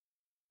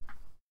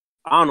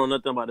 I don't know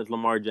nothing about this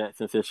Lamar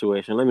Jackson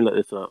situation. Let me look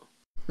this up.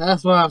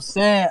 that's what I'm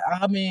saying.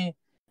 I mean,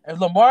 if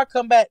Lamar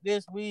come back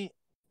this week,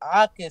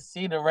 I can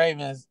see the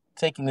Ravens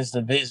taking this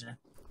division.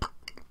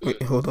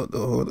 Wait, hold up.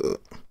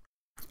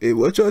 Hey,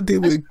 what y'all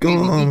did with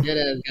We did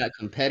have got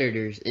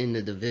competitors in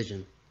the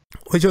division.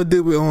 What y'all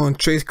did with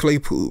Trace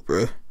Claypool,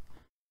 bro?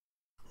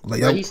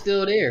 Like, But he's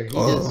still there. He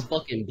just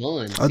fucking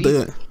bun.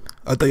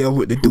 I thought y'all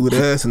went to do with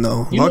ass in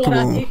the You know locker what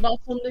room. I hate about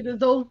some niggas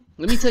though?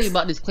 Let me tell you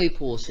about this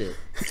Claypool shit.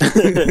 I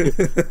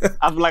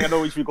feel like I know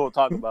what you're gonna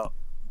talk about.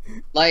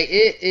 Like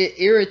it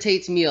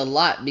irritates me a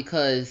lot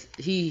because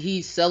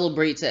he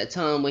celebrates at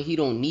time when he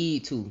don't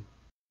need to.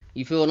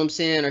 You feel what I'm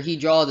saying? Or he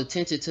draws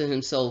attention to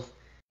himself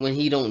when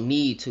he don't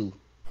need to.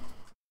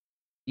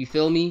 You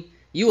feel me?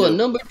 You a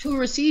number 2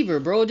 receiver,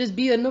 bro. Just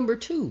be a number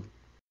 2.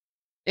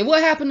 And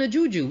what happened to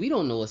Juju? We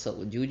don't know what's up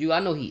with Juju. I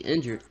know he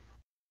injured.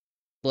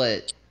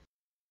 But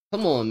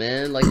come on,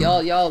 man. Like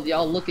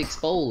y'all look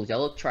exposed.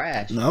 Y'all look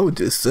trash. No, I was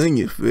just saying,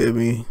 you feel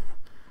me?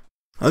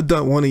 I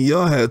thought one of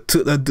y'all had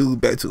took that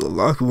dude back to the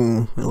locker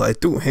room and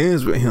like threw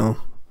hands with him.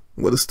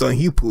 What a stunt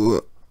he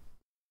pulled.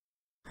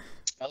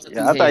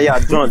 Yeah, I thought y'all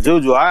drunk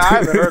Juju. I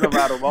haven't heard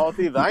about him all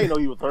season. I didn't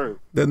know he was hurt.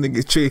 That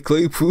nigga Trey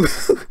Claypool,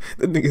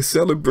 that nigga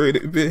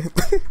celebrated, man.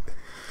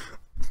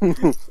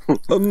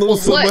 I know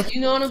somebody. What?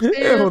 You know what I'm saying?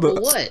 Yeah, hold For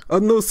up. what? I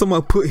know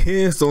somebody put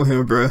hands on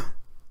him, bro.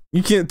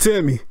 You can't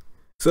tell me.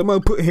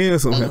 Somebody put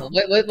hands on him.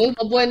 What's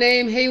my boy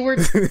name?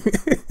 Hayward?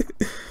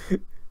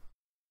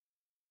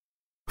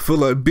 Feel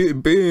like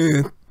Big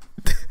Ben.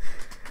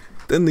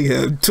 That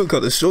nigga took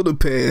out the shoulder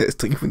pads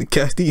to even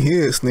catch these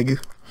hands, nigga.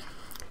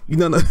 You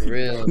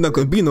not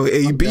gonna be no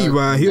AB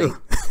right here.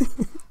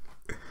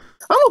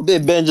 I know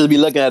Big Ben just be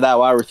looking at that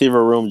wide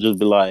receiver room, just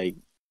be like,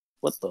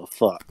 "What the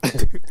fuck?"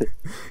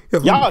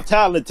 Y'all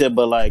talented,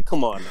 but like,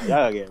 come on, now. Y'all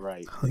gotta get it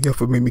right. Y'all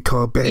for made me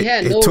call back. He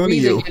had no Antonio.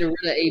 reason getting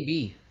rid of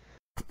AB.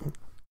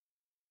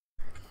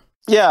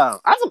 Yeah,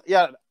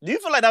 do you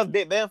feel like that was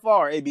Big Ben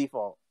fault or AB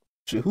fault?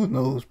 Shit, who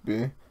knows,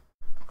 man?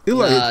 That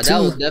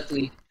was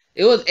definitely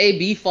it was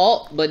AB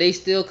fault, but they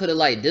still could have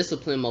like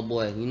disciplined my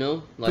boy, you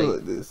know?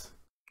 Like this.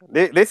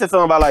 They said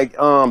something about like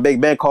Big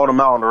Ben called him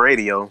out on the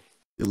radio.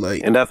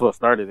 And that's what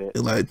started it.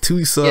 Like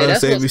 2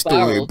 sides every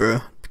story, bro.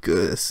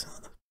 Because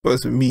for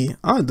me,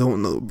 I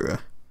don't know, bro.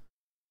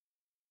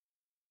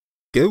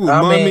 It would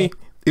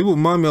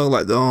remind me of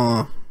like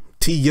the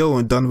T.O.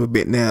 and Donovan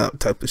McNabb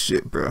type of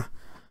shit, bro.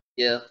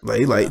 Yeah.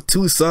 Like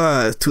 2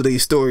 sides to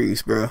these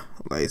stories, bro.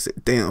 Like I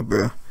said, damn,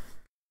 bro.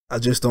 I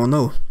just don't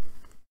know.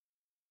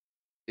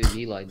 It'd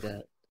be like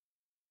that.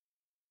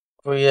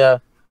 But yeah.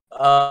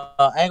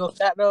 I ain't gonna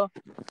chat though,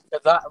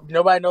 because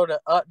nobody know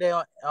the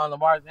update on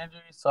Lamar's injury,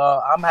 so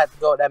I'm gonna have to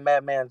go with that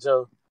Madman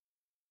Joe.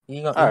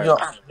 He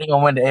gonna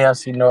win the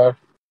AFC North.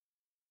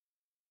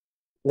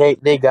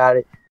 They got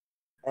it,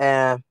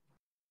 and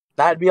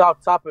not to be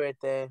off top of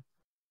everything,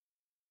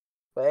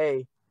 but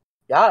hey,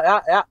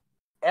 y'all,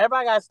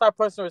 everybody gotta start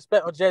putting some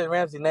respect on Jalen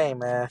Ramsey's name,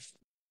 man.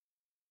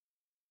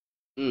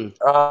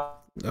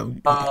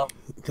 Everybody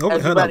go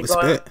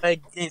ahead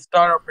and get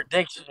started on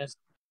predictions.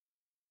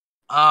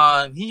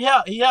 He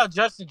held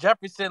Justin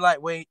Jefferson like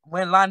when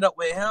lined up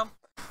with him.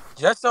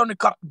 Just only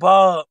caught the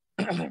ball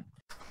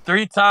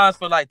 3 times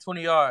for like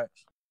 20 yards.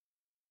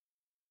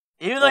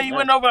 Even though he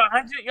went over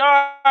 100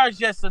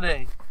 yards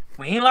yesterday,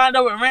 when he lined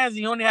up with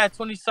Ramsey, he only had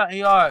 20-something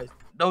yards,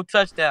 no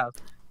touchdowns,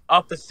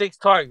 off the 6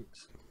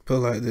 targets. Feel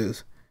like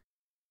this.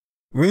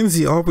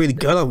 Ramsey already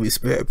got our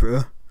respect,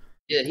 bro.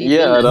 Yeah, he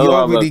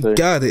already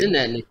got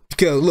it.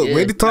 Because look,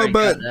 when they talk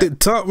about the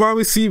top wide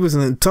receivers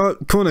and the top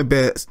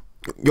cornerbacks,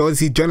 you always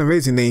see Jalen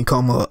Ramsey's name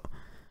come up.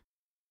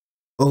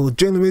 Oh,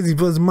 Jalen Ramsey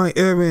versus Mike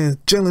Evans,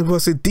 Jalen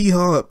versus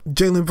D-Hop,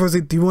 Jalen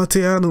versus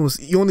Devontae Adams.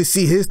 You only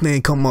see his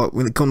name come up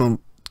when it comes on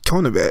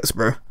cornerbacks,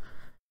 bro.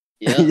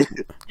 Yeah.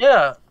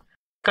 Yeah.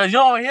 Because you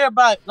don't hear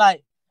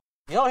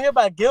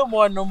about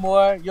Gilmore no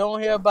more. You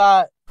don't hear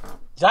about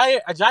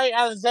Jair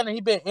Alexander.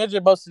 He been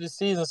injured most of the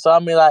season, so I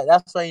mean, like,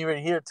 that's why you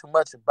really hear too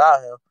much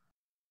about him.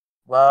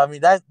 Well, I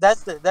mean, that's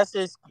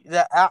just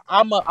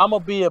I'm gonna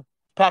be a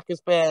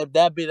Packers fan.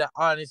 That'd be the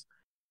honest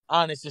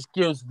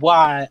excuse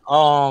why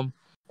you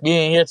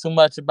didn't hear too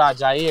much about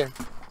Jair.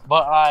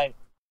 But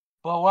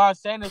what I'm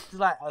saying is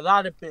like a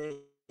lot of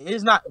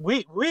it's not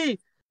we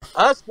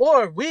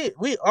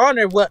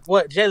honor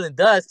what Jalen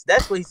does.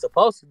 That's what he's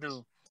supposed to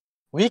do.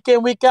 Week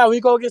in, week out, we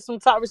go get some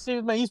top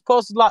receivers, man. He's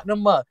supposed to lock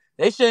them up.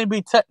 They shouldn't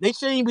be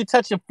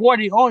touching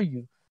 40 on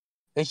you.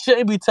 They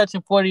shouldn't be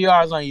touching 40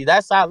 yards on you.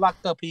 That's how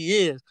locked up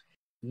he is.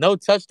 No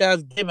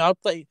touchdowns given. I'll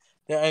play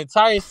the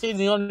entire season.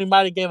 He only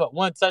might have gave up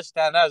 1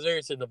 touchdown. That was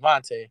earlier to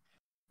Devontae,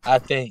 I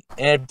think.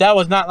 And if that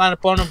was not lined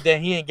up on him,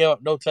 then he didn't give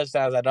up no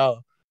touchdowns at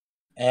all.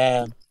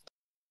 And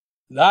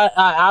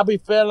I be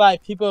feeling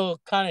like people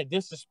kind of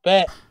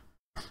disrespect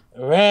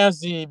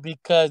Ramsey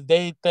because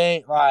they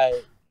think like,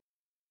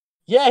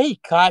 yeah, he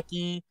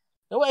cocky.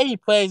 The way he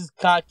plays is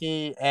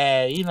cocky,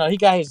 and you know he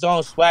got his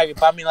own swagger.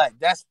 But I mean, like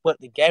that's what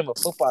the game of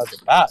football is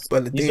about.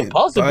 But the He's thing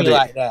supposed to about be it,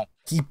 like that.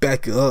 he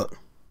back it up.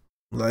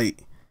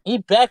 Like He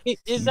back it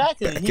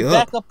exactly. He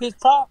back up his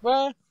top,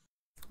 bro.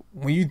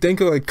 When you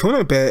think of a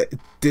cornerback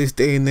this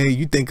day and age,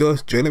 you think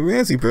of Jalen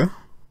Ramsey, bro.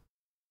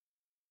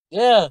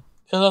 Yeah,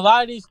 because a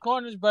lot of these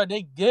corners, bro,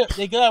 they good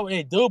at what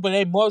they do, but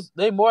they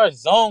more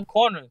zone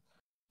corners.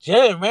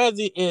 Jalen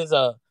Ramsey is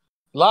a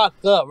lock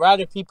up, right?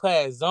 If he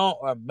playing zone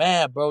or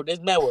man, bro, this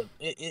man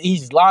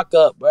he's lock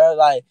up, bro.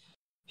 Like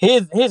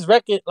his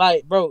record,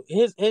 like bro,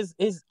 his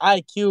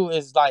IQ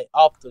is like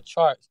off the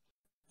charts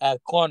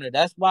at corner.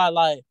 That's why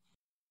like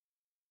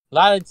a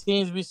lot of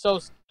teams be so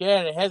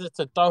scared and hesitant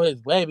to throw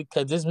his way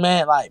because this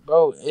man, like,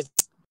 bro, it's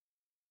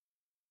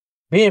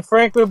being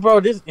Franklin,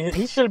 bro.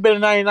 He should have been a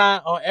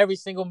 99 on every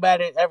single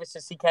batter ever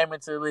since he came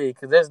into the league.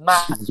 Because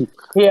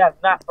he has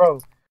not,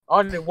 bro.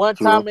 Only one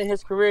time in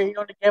his career, he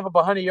only gave up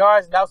 100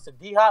 yards, and that was to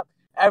D-Hop.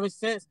 Ever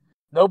since,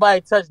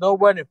 nobody touched no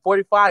more than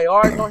 45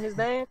 yards on his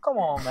name. Come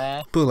on,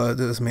 man. Put it like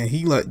this, man.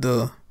 He like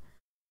the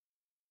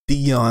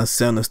Deion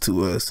Sanders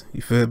to us.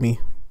 You feel me?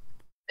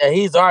 Yeah,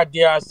 he's our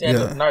Deion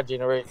Sanders in our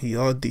generation. He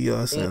our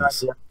Deion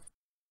Sanders.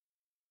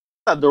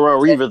 I thought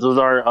Darrell Reeves was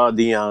our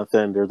Deion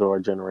Sanders of our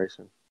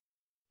generation.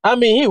 I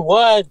mean, he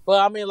was, but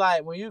I mean,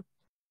 like, when you,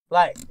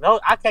 like, no,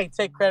 I can't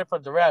take credit for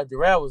Darrell.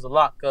 Darrell was a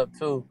lockup,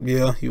 too.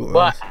 Yeah, he was.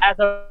 But as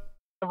of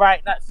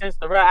right now, since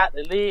Darrell out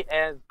the league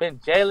and it's been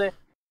Jalen,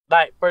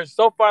 like, for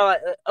so far,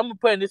 like, I'm going to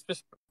put in this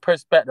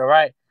perspective,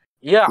 right?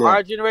 Yeah,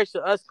 our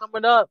generation, us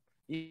coming up,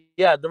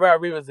 yeah, Darrell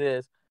Reeves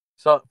is.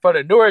 So, for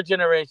the newer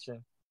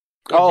generation.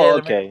 Oh,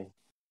 okay.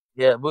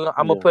 Yeah,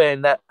 I'm gonna put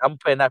in that. I'm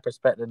putting that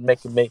perspective, to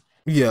make it make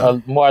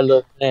more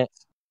little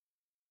sense.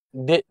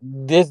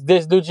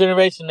 This new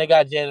generation, they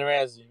got Jalen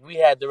Ramsey. We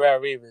had Darrell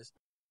Reeves.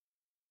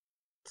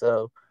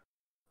 So,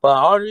 but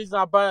the only reason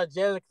I brought up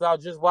Jalen because I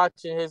was just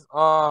watching his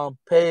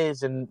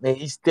page and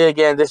he's still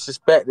getting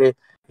disrespected.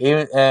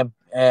 Even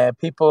and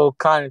people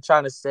kind of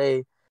trying to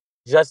say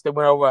Justin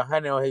went over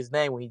 100 on his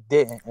name when he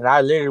didn't. And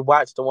I literally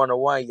watched the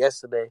 101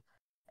 yesterday,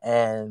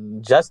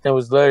 and Justin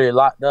was literally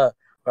locked up.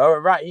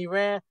 Right, he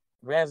ran.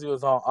 Ramsey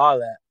was on all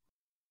that.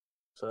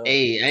 So.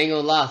 Hey, I ain't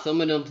gonna lie.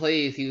 Some of them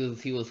plays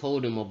he was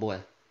holding my boy.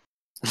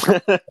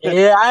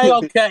 Yeah, I ain't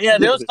gonna care. Yeah,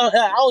 there was some,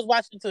 I was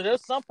watching too. There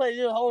was some plays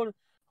he was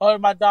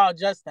holding my dog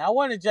Justin. I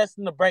wanted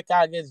Justin to break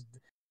out against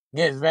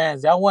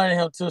Ramsey. I wanted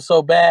him to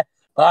so bad,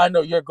 but I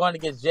know you're going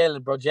against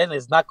Jalen, bro. Jalen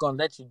is not gonna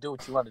let you do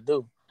what you want to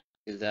do.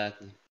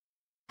 Exactly.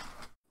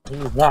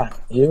 He's not.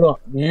 You're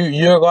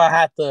gonna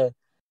have to.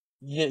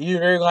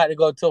 You're gonna have to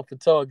go toe for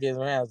toe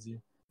against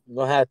Ramsey. You're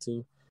gonna have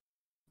to.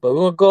 But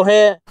we're gonna go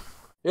ahead.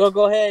 We're gonna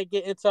go ahead and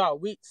get into our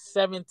week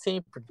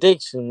 17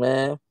 prediction,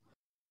 man.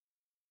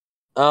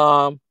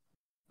 We're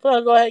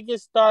gonna go ahead and get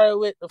started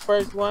with the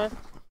first one.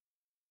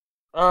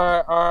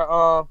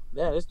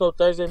 There's no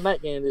Thursday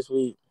night game this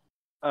week.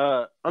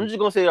 I'm just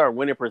gonna say our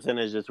winning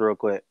percentage just real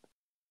quick.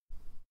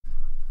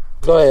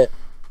 Go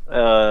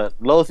ahead.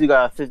 Los, you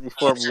got a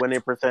 64 winning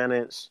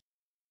percentage.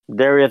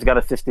 Darius got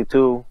a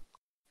 62.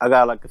 I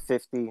got like a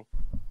 50,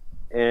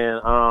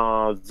 and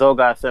Zoe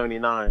got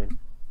 79%.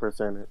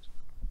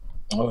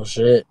 Oh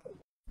shit!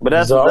 But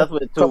that's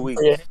with 2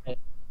 weeks.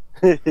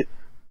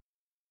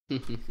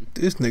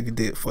 This nigga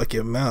did fuck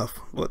your mouth.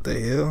 What the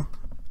hell?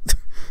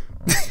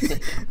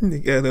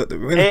 Nigga got up the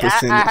winning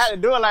percentage. I had to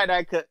do it like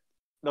that because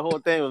the whole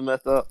thing was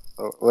messed up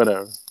or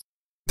whatever.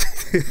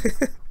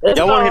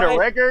 Y'all want to hear the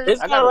record?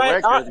 I got the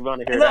record. You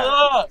want to hear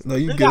that? No,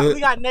 you good.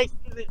 We got next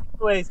season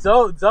anyway.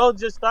 Zoe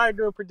just started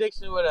doing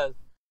prediction with us,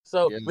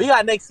 so we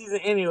got next season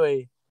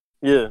anyway.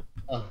 Yeah.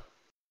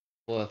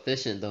 Well,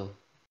 efficient though.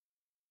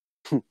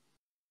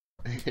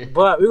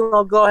 But we're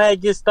gonna go ahead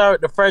and get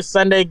started with the first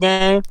Sunday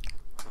game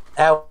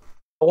at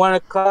 1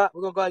 o'clock.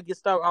 We're gonna go ahead and get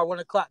started with our 1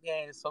 o'clock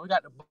game. So we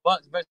got the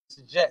Bucs versus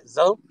Jets.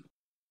 Zoe?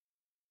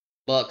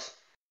 Bucs.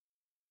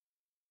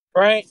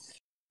 Frank?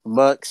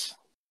 Bucs.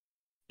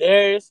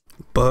 Darius?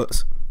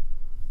 Bucs.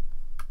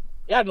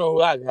 Y'all know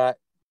who I got.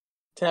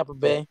 Tampa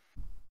Bay.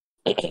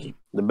 The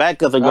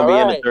backups are gonna be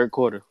in the third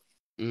quarter.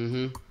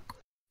 Mm-hmm.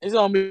 It's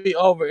gonna be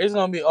over. It's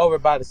gonna be over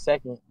by towards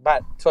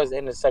the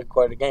end of the second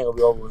quarter. The game will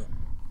be over with.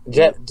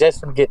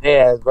 Jets gonna get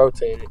their ass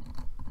rotated.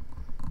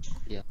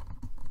 Yeah.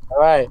 All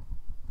right.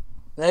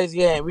 Next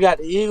game, we got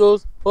the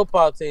Eagles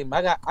football team.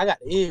 I got the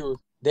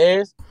Eagles.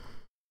 Darius?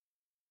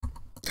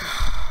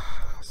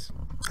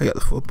 I got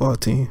the football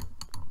team.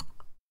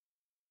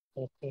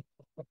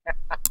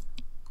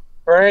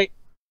 Frank?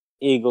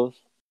 Eagles.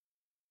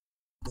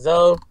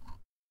 Zoe?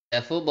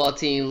 That football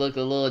team look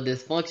a little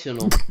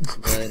dysfunctional,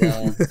 but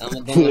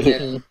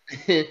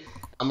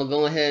I'm gonna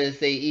go ahead and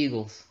say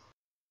Eagles.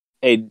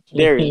 Hey,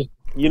 Darius,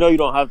 you know you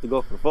don't have to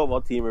go for the football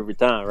team every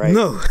time, right?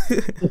 No.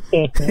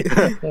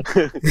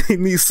 He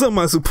needs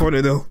somebody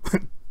supported though.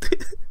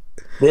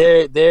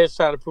 They're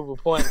trying to prove a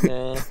point,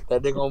 man,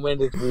 that they're gonna win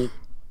this week.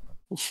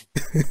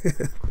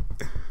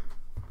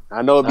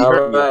 I know it'd be All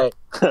hurting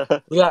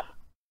right.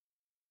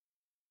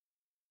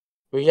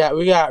 We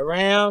got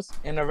Rams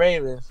and the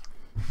Ravens.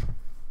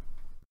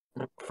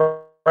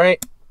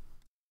 Right?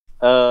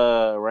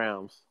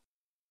 Rams.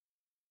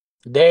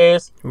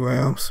 Darius.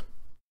 Rams.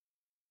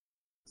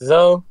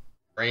 Zoe.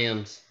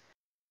 Rams.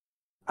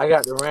 I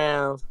got the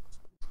Rams.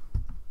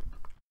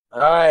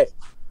 All right.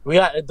 We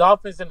got the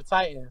Dolphins and the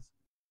Titans.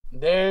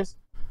 Darius.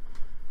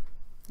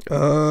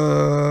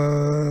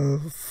 I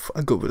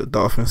go with the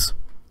Dolphins.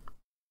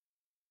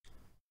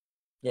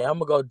 Yeah, I'm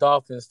gonna go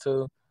Dolphins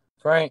too.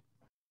 Frank.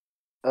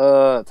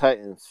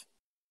 Titans.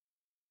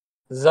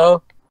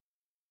 Zoe.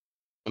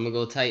 I'm gonna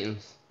go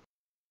Titans.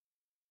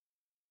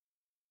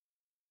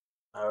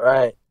 All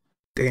right.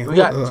 Damn, We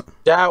got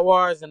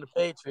Jaguars and the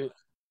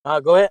Patriots.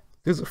 Go ahead.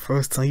 This is the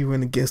first time you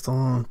went against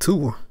on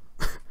Tua.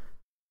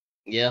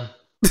 Yeah.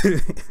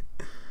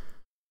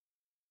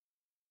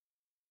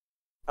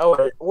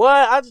 Oh,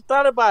 what? I just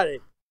thought about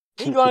it.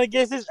 He going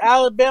against his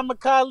Alabama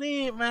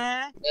colleague,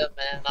 man. Yeah,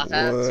 man. I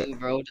have to,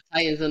 bro. The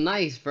Titans are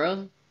nice,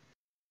 bro.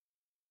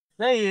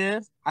 They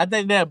is. I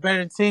think they're a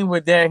better team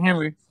with Derrick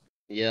Henry.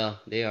 Yeah,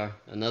 they are.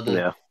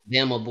 Another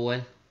Bama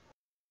boy.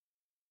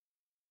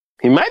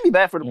 He might be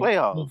back for the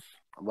playoffs.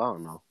 I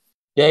don't know.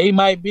 Yeah, he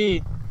might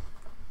be.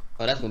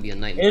 Oh, that's gonna be a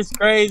nightmare. It's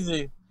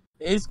crazy.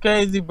 It's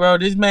crazy, bro.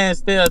 This man's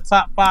still a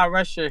top 5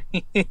 rusher.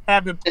 He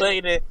haven't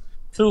played in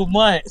 2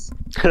 months.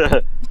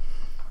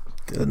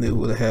 That nigga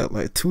would have had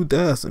like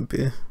 2,000,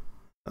 bitch.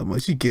 How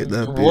much you get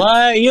that, bitch?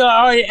 What? You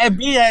already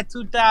beat at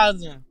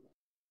 2,000.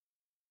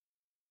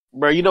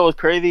 Bro, you know what's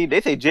crazy?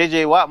 They say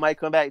J.J. Watt might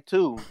come back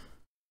too.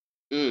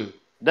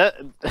 That's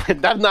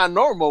not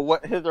normal.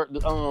 What his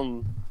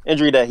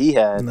injury that he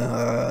had?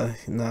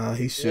 Nah,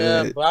 he should.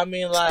 Yeah, but I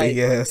mean, like,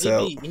 stay ass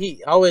out.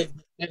 He always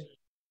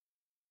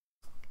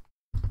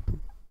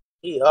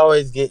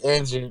get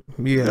injured.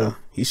 Yeah,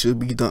 he should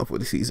be done for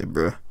the season,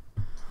 bro.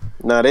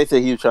 Nah, they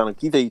say he trying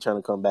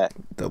to come back.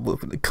 That boy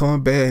for the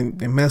come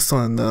back and mess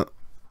something up.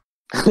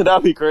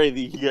 That'd be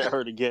crazy. He get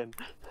hurt again.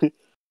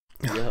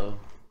 Yo.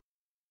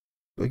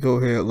 But go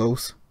ahead,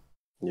 Los.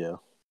 Yeah.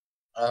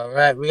 All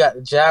right, we got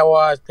the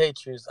Jaguars,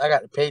 Patriots. I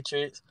got the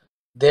Patriots.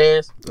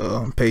 Darius.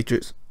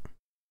 Patriots.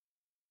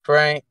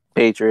 Frank.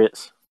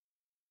 Patriots.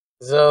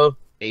 Zoe.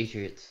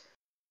 Patriots.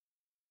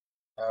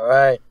 All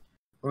right.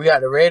 We got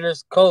the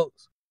Raiders,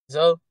 Colts.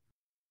 Zoe.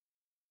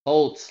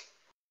 Colts.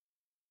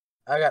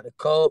 I got the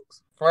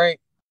Colts. Frank.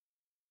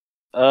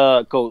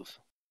 Colts.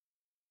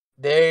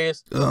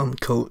 Darius.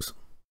 Colts.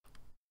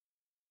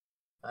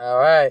 All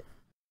right.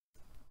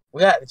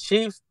 We got the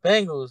Chiefs,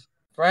 Bengals.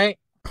 Frank.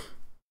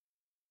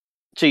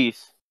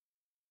 Chiefs.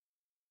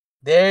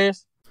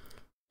 Darius.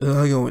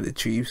 I go with the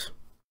Chiefs.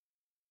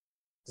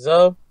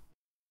 Zoe.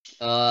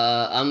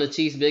 I'm the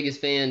Chiefs'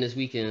 biggest fan this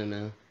weekend,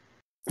 man.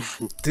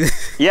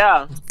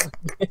 Yeah.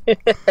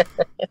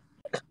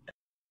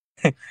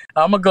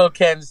 I'm gonna go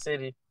Kansas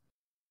City.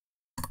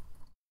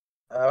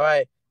 All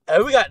right.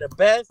 And we got the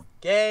best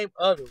game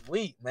of the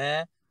week,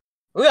 man.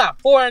 We got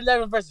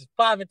 4-11 versus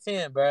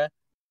 5-10, bro.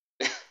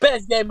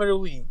 Best game of the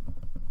week.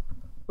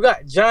 We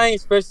got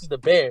Giants versus the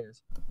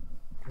Bears.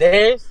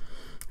 Darius.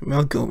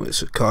 I'm going with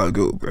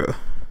Chicago, bro.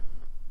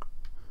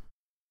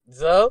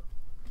 Zoe.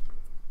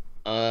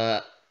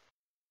 I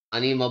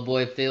need my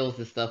boy Fields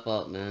to step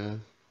up,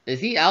 man. Is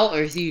he out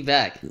or is he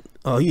back?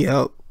 Oh, he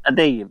out. I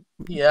think.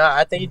 Yeah,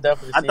 I think he's done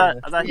for the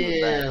season. I thought he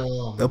was back.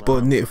 That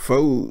boy Nick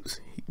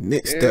froze.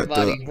 Nick stepped up.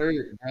 Everybody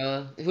hurt,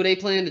 bro. Who they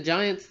playing? The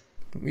Giants?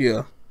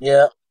 Yeah.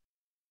 Yeah.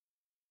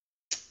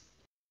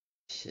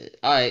 Shit.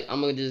 All right,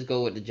 I'm gonna just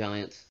go with the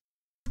Giants.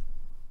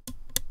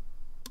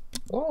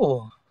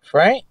 Ooh,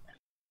 Frank.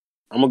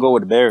 I'm gonna go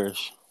with the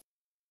Bears.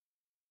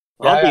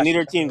 Yeah, I don't think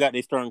neither team got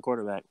their starting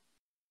quarterback.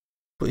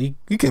 But you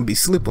can be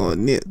slip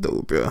on Nick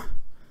though, bro.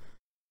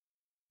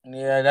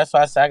 Yeah, that's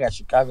why I said I got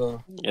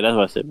Chicago. Yeah, that's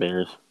why I said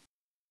Bears.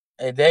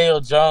 Hey, Daniel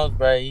Jones,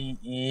 bro,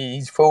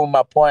 he's proving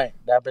my point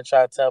that I've been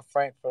trying to tell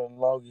Frank for the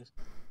longest.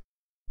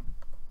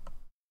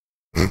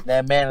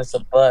 That man is a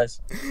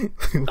bust.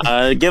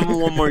 Give him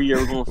one more year.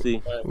 We're gonna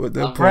see. What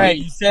that Frank,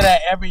 you say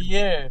that every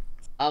year.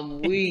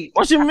 I'm weak.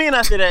 What you mean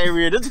I say that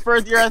every year? This is the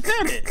first year I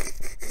said it.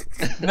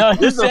 No,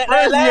 This is the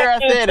first year I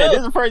said it. This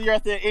is the first year I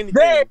said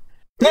anything.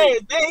 Hey, he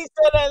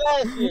said that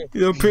last year.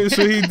 Yeah, I'm pretty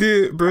sure he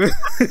did, bro.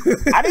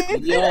 I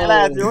didn't say that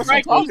last year. What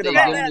you talking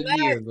about?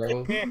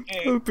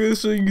 I'm pretty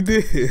sure you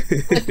did.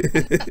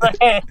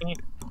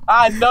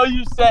 I know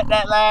you said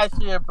that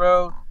last year,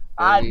 bro.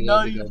 I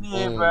know you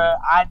did, bro.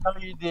 I know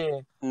you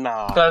did.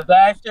 Nah. Because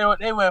last year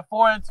they went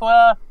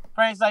 4-12.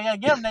 Frank's like, yeah,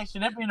 give them next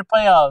year. They'll be in the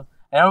playoffs.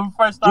 And when we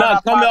first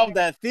started, coming off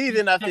that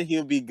season, I think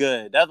he'll be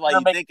good. That's why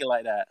you thinking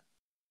like that.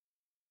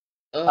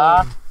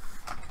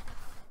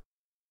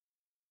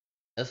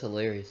 That's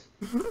hilarious.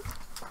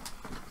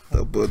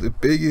 But the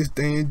biggest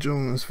Dan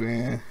Jones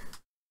fan.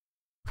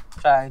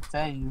 Trying to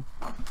tell you.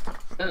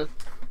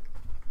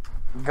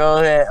 Go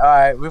ahead. All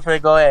right, we're gonna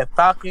go ahead.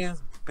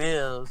 Falcons,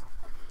 Bills.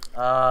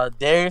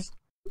 Darius.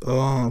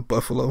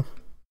 Buffalo.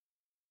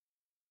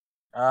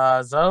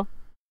 Zoe.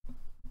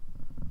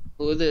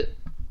 Who is it?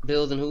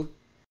 Bills and who?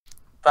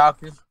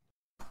 Falcons.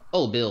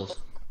 Oh, Bills.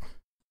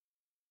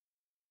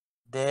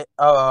 I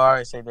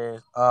already say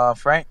theirs.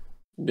 Frank.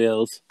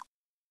 Bills.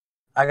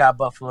 I got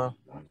Buffalo.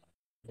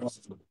 All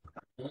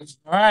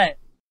right.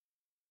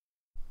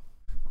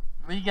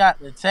 We got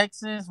the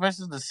Texans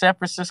versus the San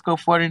Francisco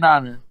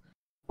 49ers.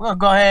 We're going to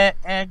go ahead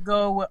and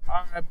go with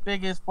our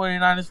biggest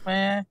 49ers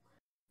fan.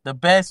 The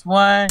best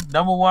one,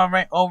 number one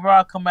ranked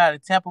overall, come out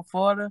of Tampa,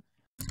 Florida.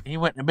 He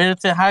went to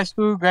Middleton High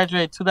School,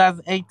 graduated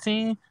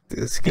 2018.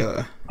 This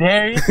guy.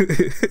 Darius.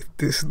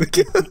 This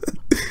nigga.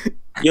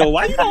 Yo,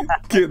 why you don't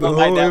Get the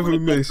whole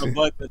information.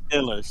 Bucs and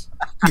Steelers?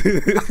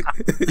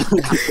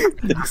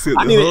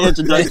 I need an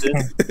introduction.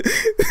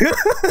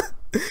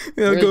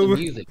 Yeah, Where's go the with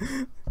music?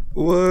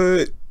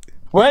 what?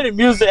 Where the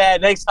music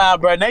at next time,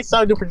 bro? Next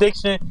time, do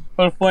prediction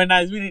for the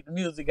 49ers. We need the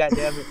music,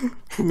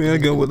 goddammit. Man, I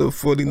go with the Yeah,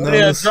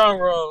 49ers. drum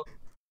roll.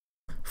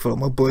 For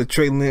my boy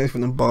Trey Lance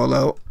from the ball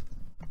out.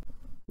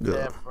 Yeah.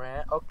 San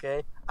Fran.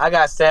 Okay. I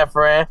got San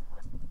Fran.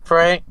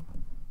 Frank.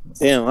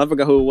 Damn, I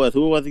forgot who it was.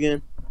 Who it was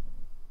again?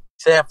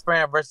 San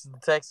Fran versus the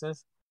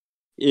Texans.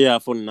 Yeah,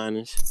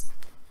 49ers.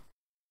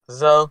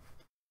 So.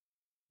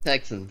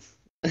 Texans.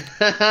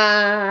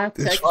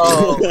 Texans.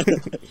 Oh.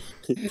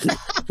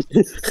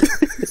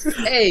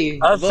 Hey,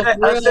 I but said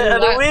for real, of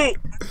the week.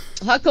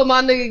 how come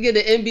my nigga get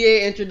an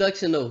NBA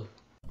introduction though?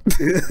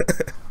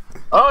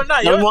 Oh, no.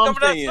 Yours what I'm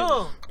coming saying. out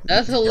soon.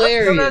 That's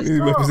hilarious. He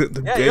represent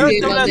the Yeah, game. yours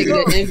Get my coming nigga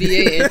out the soon.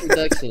 NBA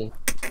introduction.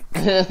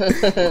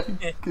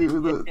 Give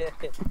it up.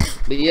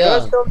 But yeah,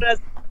 Yours coming out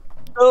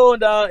soon,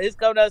 dog. It's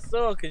coming out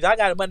soon because I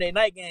got a Monday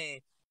night game.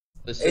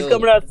 for sure. It's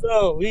coming out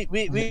soon. We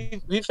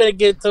finna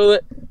get to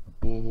it.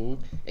 Mm-hmm.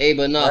 Hey,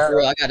 but nah, for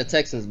real, I got the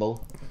Texans,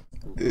 bro.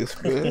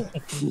 Yes, man.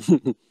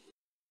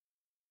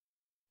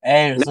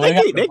 Hey, so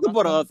They can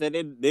put us. They've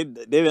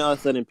been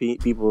upsetting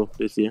people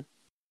this year.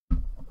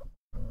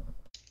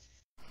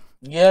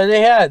 yeah,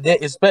 they had.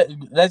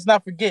 Let's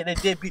not forget they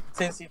did beat the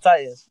Tennessee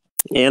Titans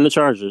And the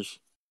Chargers.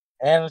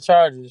 and the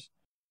Chargers.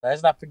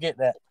 Let's not forget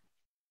that.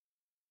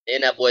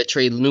 And that boy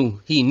Trey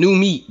knew. He knew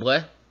meat,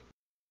 boy.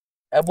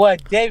 That boy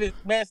David,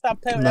 man, stop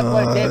playing with that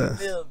boy Nah. David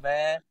Fields,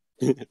 man.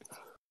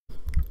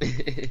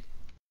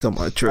 Talking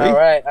about Trey. All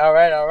right.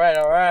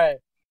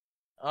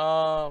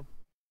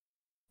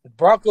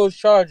 Broncos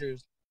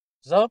Chargers.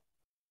 So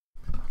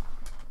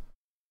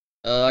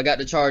I got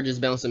the Chargers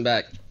bouncing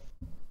back.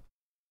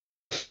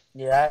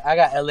 yeah, I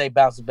got LA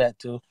bouncing back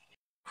too.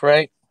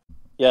 Frank,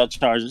 Yeah,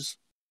 Chargers.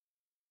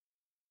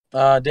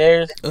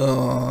 Darius.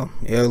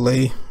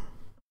 LA.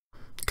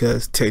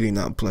 Because Teddy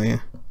not playing.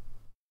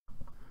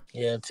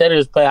 Yeah, Teddy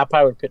was playing. I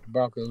probably would pick the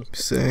Broncos.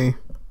 Same.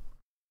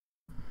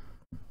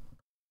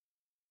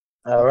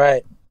 All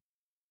right.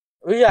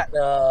 We got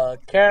the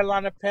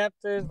Carolina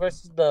Panthers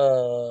versus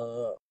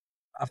the.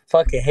 I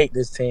fucking hate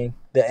this team,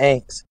 the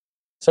Aints.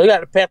 So we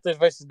got the Panthers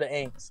versus the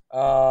Aints.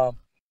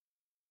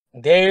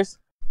 Darius.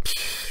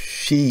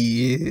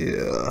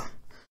 Yeah.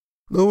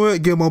 No way,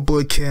 give my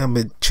boy Cam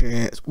a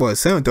chance. What,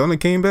 Sam Donald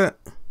came back?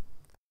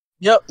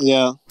 Yep.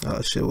 Yeah.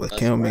 Oh shit, well, That's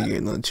Cam ain't right.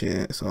 getting no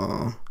chance.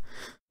 I'll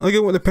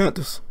get with the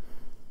Panthers.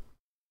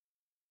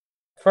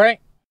 Frank.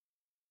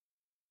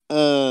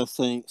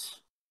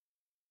 Saints.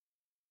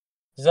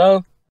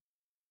 Zoe.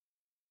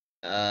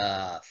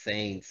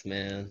 Saints,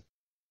 man.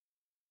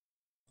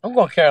 I'm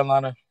going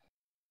Carolina.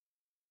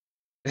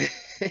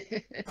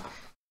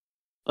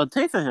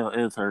 Taysom Hill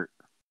is hurt.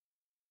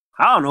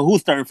 I don't know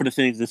who's starting for the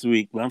Saints this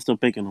week, but I'm still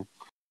picking them.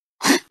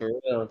 For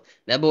real.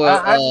 That boy,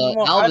 I just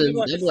want Alvin.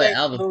 the That boy Saints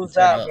Alvin. to lose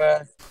can turn out, up.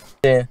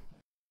 bro. Yeah.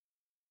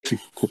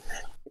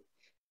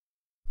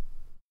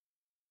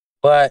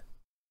 But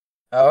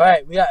all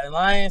right, we got the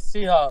Lions,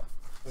 Seahawks.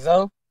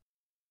 Zoe,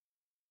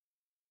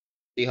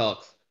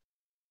 Seahawks.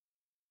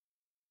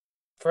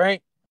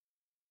 Frank,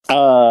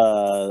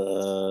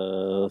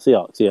 Seahawks,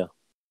 yeah.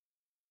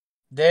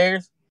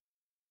 Darius.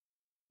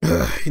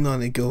 You know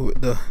they go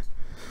with the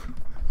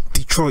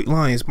Detroit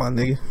Lions, my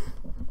nigga.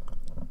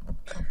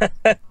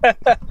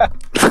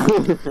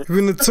 We're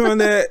gonna turn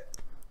that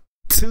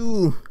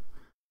 2-11.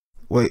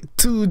 What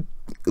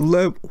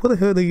the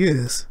hell they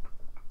is?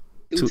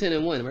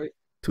 2-10-1, right?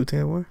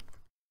 2-10-1.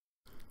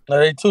 No,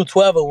 they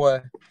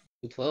 2-12-1.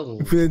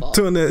 2-12. We're gonna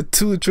turn that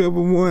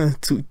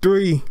 2-12-1 to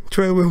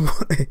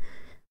 3-12-1.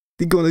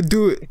 They gonna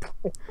do it.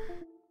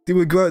 They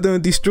will go out there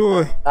and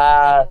destroy.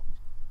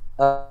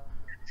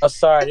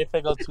 Sorry, they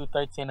finna go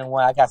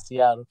 2-13-1. I got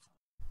Seattle.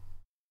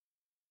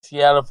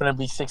 Seattle finna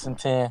be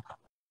 6-10.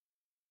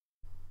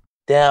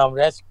 Damn,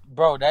 that's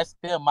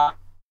still mind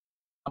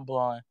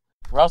blowing.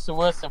 Russell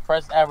Wilson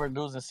first ever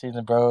losing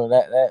season, bro.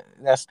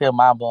 That's still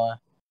mind blowing.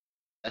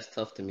 That's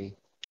tough to me.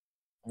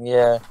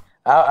 Yeah,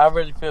 I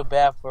really feel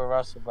bad for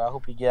Russell, bro. I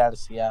hope he get out of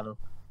Seattle.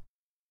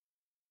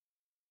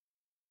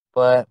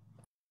 But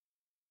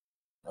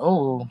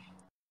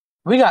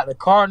we got the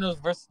Cardinals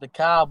versus the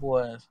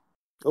Cowboys.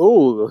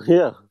 Oh,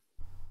 yeah.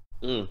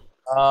 Mm.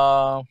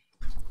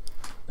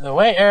 The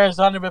way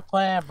Arizona been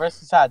playing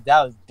versus how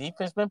Dallas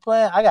defense been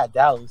playing, I got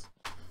Dallas.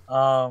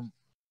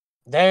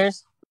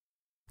 Darius.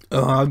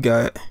 I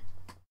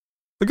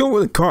go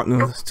with the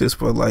Cardinals just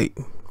for like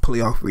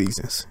playoff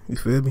reasons. You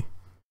feel me?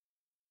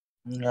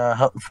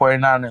 Help the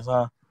 49ers,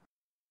 huh?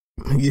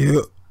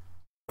 Yeah.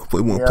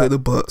 We won't play the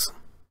Bucs.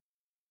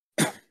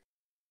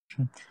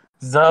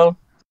 Zoe?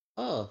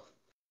 Oh,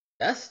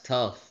 that's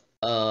tough.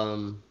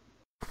 Let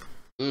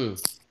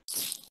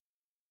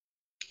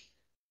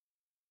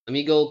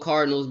me go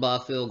Cardinals by a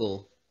field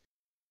goal.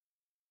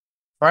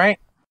 Frank?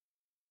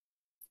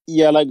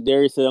 Yeah, like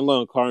Darius said, I'm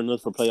going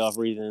Cardinals for playoff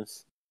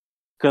reasons.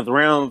 Because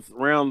Rams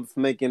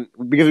making,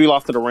 because we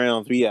lost to the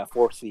Rams, we got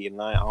 4th seed,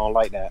 and I don't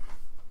like that.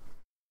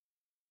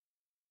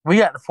 We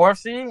got the 4th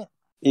seed?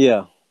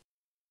 Yeah.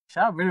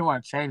 I really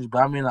want to change it,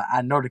 but I mean, like,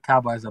 I know the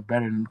Cowboys are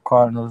better than the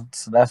Cardinals,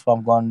 so that's why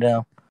I'm going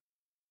down.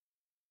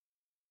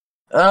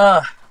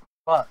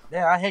 Fuck.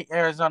 Yeah, I hate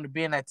Arizona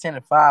being at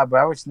 10-5, but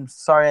I wish them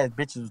sorry ass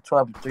bitches was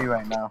 12-3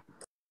 right now.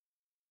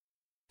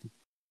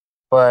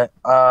 But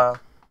all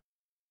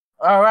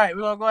right,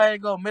 we're gonna go ahead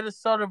and go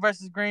Minnesota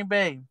versus Green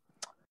Bay.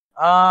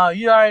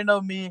 You already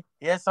know me.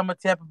 Yes, I'm a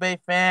Tampa Bay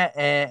fan,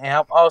 and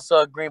I'm also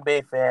a Green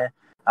Bay fan.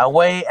 I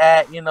weigh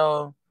at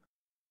 1,000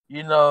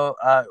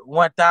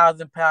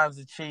 pounds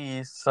of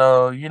cheese,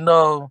 so you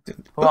know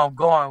who I'm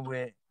going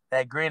with.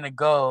 That green and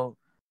gold.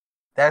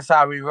 That's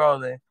how we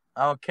rolling.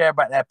 I don't care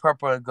about that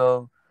purple and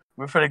gold.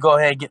 We're finna go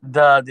ahead and get the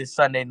dub this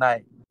Sunday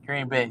night.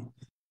 Green Bay.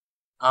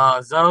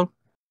 Zoe?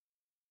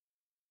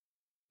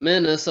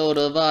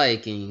 Minnesota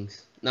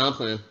Vikings. No, I'm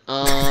playing.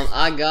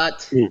 I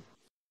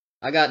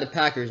got the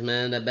Packers,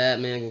 man. That bad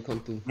man gonna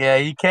come through. Yeah,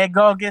 you can't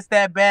go against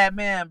that bad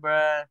man,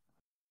 bruh.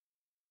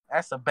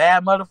 That's a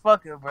bad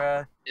motherfucker,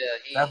 bruh.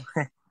 Yeah,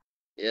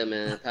 yeah,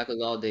 man.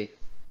 Packers all day.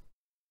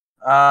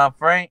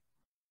 Frank?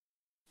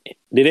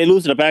 Did they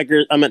lose to the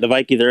Packers? I meant the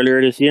Vikings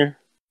earlier this year.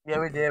 Yeah,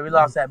 we did. We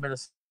lost at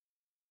Minnesota.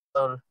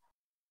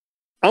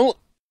 I'm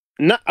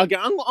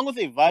gonna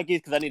say Vikings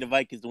because I need the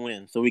Vikings to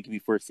win so we can be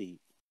 1st seed.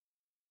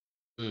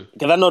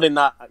 Because I know they're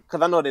not.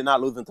 Because I know they're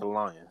not losing to the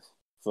Lions,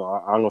 so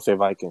I'm gonna say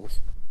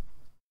Vikings.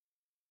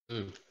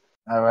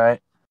 All right.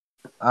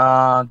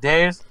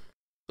 Darius?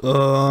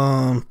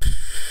 Go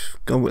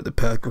with the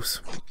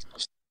Packers.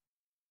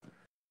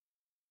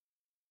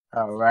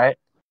 All right.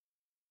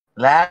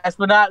 Last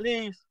but not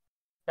least,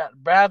 got the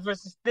Browns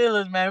versus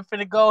Steelers, man. We're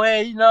finna go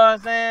ahead, you know what I'm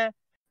saying?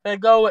 Finna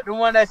go with the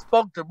one that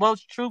spoke the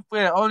most truth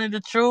and only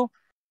the truth.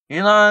 You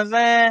know what I'm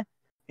saying?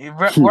 He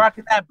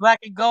rocking that black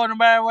and gold no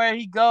matter where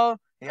he go.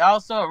 He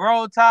also a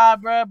roll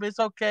tide, bro, but it's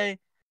okay.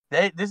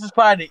 This is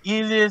probably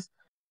the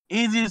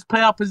easiest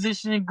playoff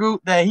positioning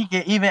group that he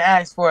can even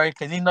ask for it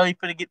because he know he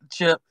finna get the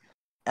chip.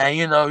 And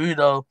you know,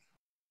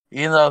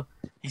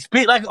 he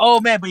speak like an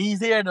old man, but he's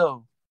here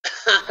though.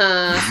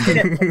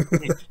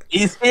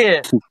 He's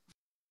here.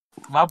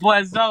 My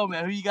boy Zoe,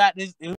 man, who you got this?